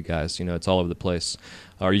 Same with you guys. You know, it's all over the place.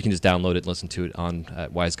 Or you can just download it and listen to it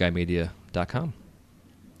at wiseguymedia.com.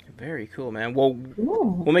 Very cool, man. Well,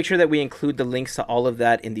 we'll make sure that we include the links to all of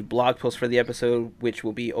that in the blog post for the episode, which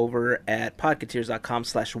will be over at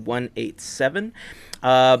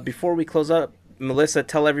podcateers.com/187. Before we close up, Melissa,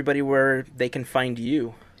 tell everybody where they can find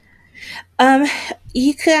you.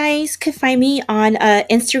 You guys can find me on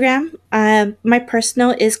Instagram. My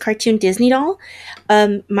personal is Cartoon Disney Doll.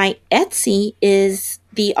 My Etsy is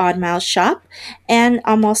The Odd Mouse Shop, and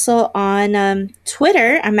I'm also on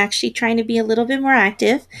Twitter. I'm actually trying to be a little bit more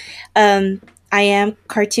active. I am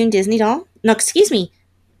Cartoon Disney Doll. No, excuse me,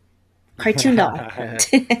 Cartoon Doll. I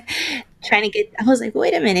was like,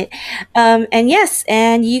 wait a minute. And yes,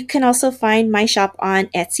 and you can also find my shop on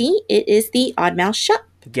Etsy. It is The Odd Mouse Shop.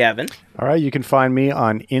 Gavin. All right, you can find me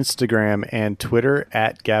on Instagram and Twitter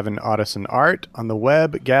at Gavin Audison Art, on the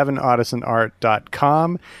web,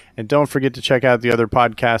 GavinAudisonArt.com. And don't forget to check out the other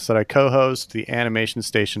podcasts that I co-host, the Animation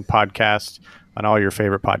Station podcast, on all your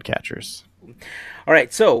favorite podcatchers. All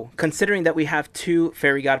right, so considering that we have two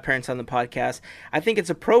fairy godparents on the podcast, I think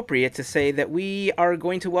it's appropriate to say that we are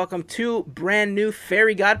going to welcome two brand new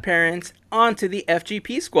fairy godparents onto the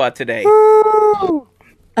FGP squad today. Woo!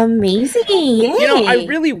 Amazing. Yay. You know, I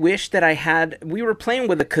really wish that we were playing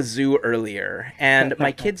with a kazoo earlier, and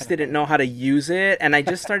my kids didn't know how to use it, and I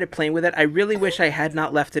just started playing with it. I really wish I had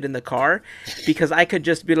not left it in the car, because I could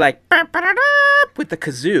just be like, with the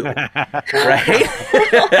kazoo,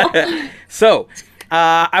 right? So,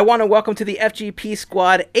 I want to welcome to the FGP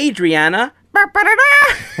squad, Adriana. I'm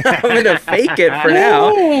going to fake it for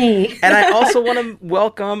now. Yay. And I also want to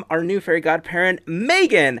welcome our new fairy godparent,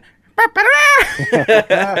 Megan.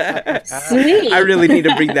 Sweet. I really need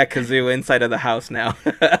to bring that kazoo inside of the house now.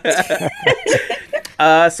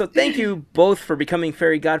 So thank you both for becoming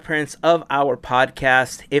fairy godparents of our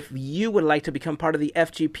podcast. If you would like to become part of the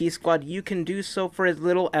FGP squad, you can do so for as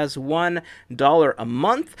little as $1 a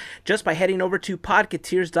month just by heading over to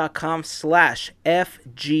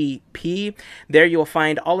podcateers.com/FGP. There you'll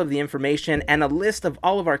find all of the information and a list of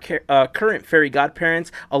all of our current fairy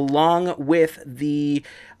godparents, along with the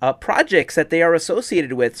projects that they are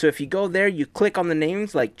associated with. So if you go there, you click on the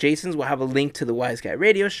names, like Jason's will have a link to the Wise Guy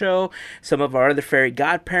Radio Show. Some of our other fairy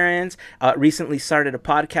godparents recently started a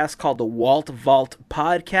podcast called the Walt Vault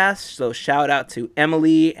Podcast. So shout out to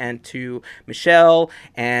Emily and to Michelle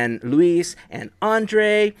and Luis and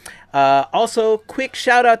Andre. Also, quick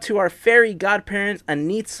shout out to our fairy godparents,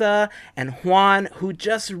 Anitza and Juan, who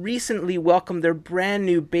just recently welcomed their brand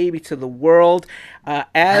new baby to the world.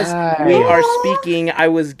 As we are speaking, I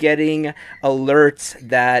was getting alerts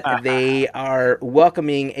that they are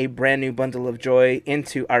welcoming a brand new bundle of joy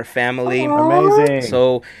into our family. Amazing.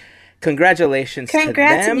 So, congratulations to them.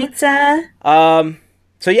 Congrats, Anitza.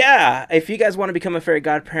 So yeah, if you guys want to become a fairy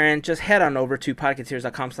godparent, just head on over to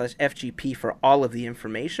podcateers.com/FGP for all of the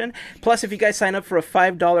information. Plus, if you guys sign up for a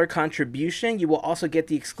 $5 contribution, you will also get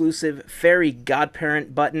the exclusive fairy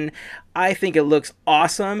godparent button. I think it looks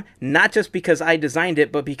awesome, not just because I designed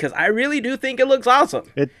it, but because I really do think it looks awesome.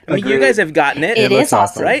 I mean, you guys have gotten it. It is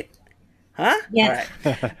awesome. Right? Huh? Yes.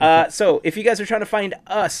 All right. So if you guys are trying to find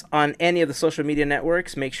us on any of the social media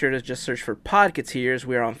networks, make sure to just search for Podcateers.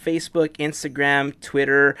 We're on Facebook, Instagram,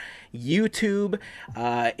 Twitter, YouTube.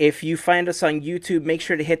 If you find us on YouTube, make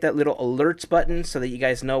sure to hit that little alerts button so that you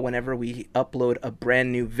guys know whenever we upload a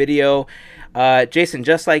brand new video. Jason,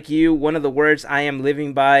 just like you, one of the words I am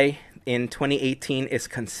living by in 2018 is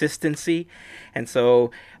consistency. And so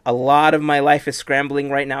a lot of my life is scrambling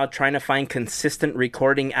right now, trying to find consistent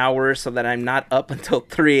recording hours so that I'm not up until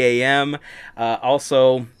 3 a.m.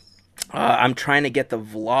 I'm trying to get the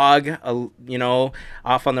vlog,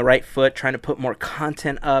 off on the right foot, trying to put more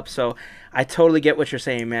content up. So I totally get what you're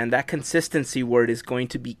saying, man. That consistency word is going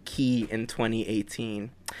to be key in 2018.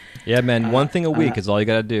 Yeah, man. One thing a week is all you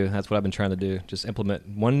got to do. That's what I've been trying to do. Just implement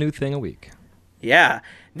one new thing a week. Yeah,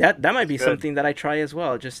 that might be something that I try as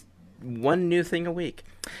well. Just one new thing a week.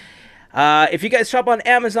 If you guys shop on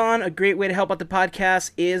Amazon, a great way to help out the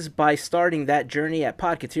podcast is by starting that journey at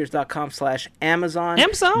podcateers.com/Amazon.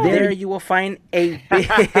 There you will find a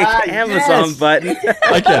big Amazon button.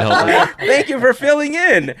 I can't help it. Thank you for filling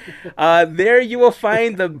in. There you will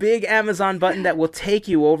find the big Amazon button that will take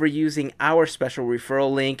you over using our special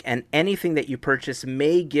referral link, and anything that you purchase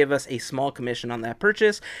may give us a small commission on that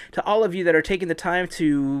purchase. To all of you that are taking the time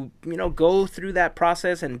to, go through that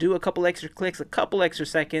process and do a couple extra clicks, a couple extra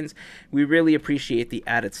seconds, we really appreciate the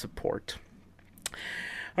added support.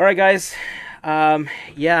 All right, guys.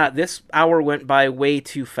 This hour went by way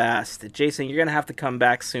too fast. Jason, you're going to have to come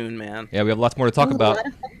back soon, man. Yeah, we have lots more to talk about.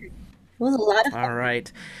 It was a lot of fun. All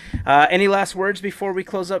right. Any last words before we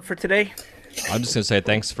close up for today? I'm just going to say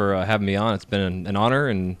thanks for having me on. It's been an honor,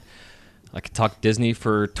 and I could talk Disney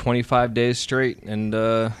for 25 days straight and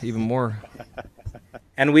even more.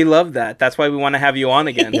 And we love that. That's why we want to have you on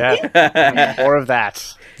again. Yeah, more of that.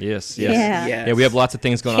 Yes. Yeah. Yeah, we have lots of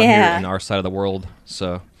things going on here in our side of the world.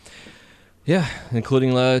 So, yeah,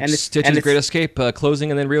 including Stitch's Great Escape,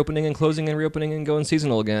 closing and then reopening and closing and reopening and going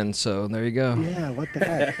seasonal again. So there you go. Yeah, what the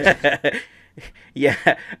heck? Yeah,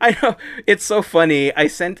 I know. It's so funny. I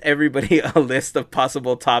sent everybody a list of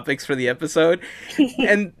possible topics for the episode,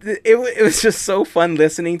 and it was just so fun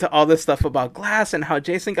listening to all this stuff about Glass and how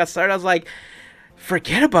Jason got started. I was like,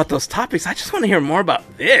 forget about those topics. I just want to hear more about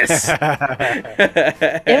this.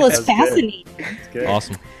 It was fascinating. Good.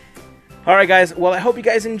 Awesome. All right, guys. Well, I hope you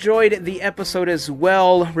guys enjoyed the episode as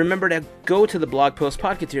well. Remember to go to the blog post,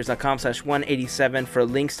 podcateers.com/187 for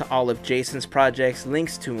links to all of Jason's projects,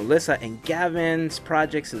 links to Melissa and Gavin's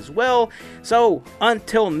projects as well. So,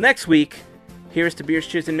 until next week, here's to Beers,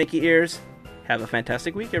 Cheers, and Mickey Ears. Have a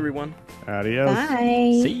fantastic week, everyone. Adios.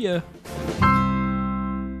 Bye. See ya.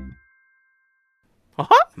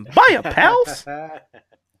 Bye, pals.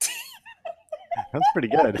 That's pretty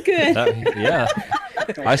good. Good. Yeah.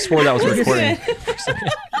 I swore that was recording.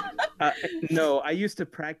 No, I used to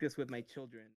practice with my children.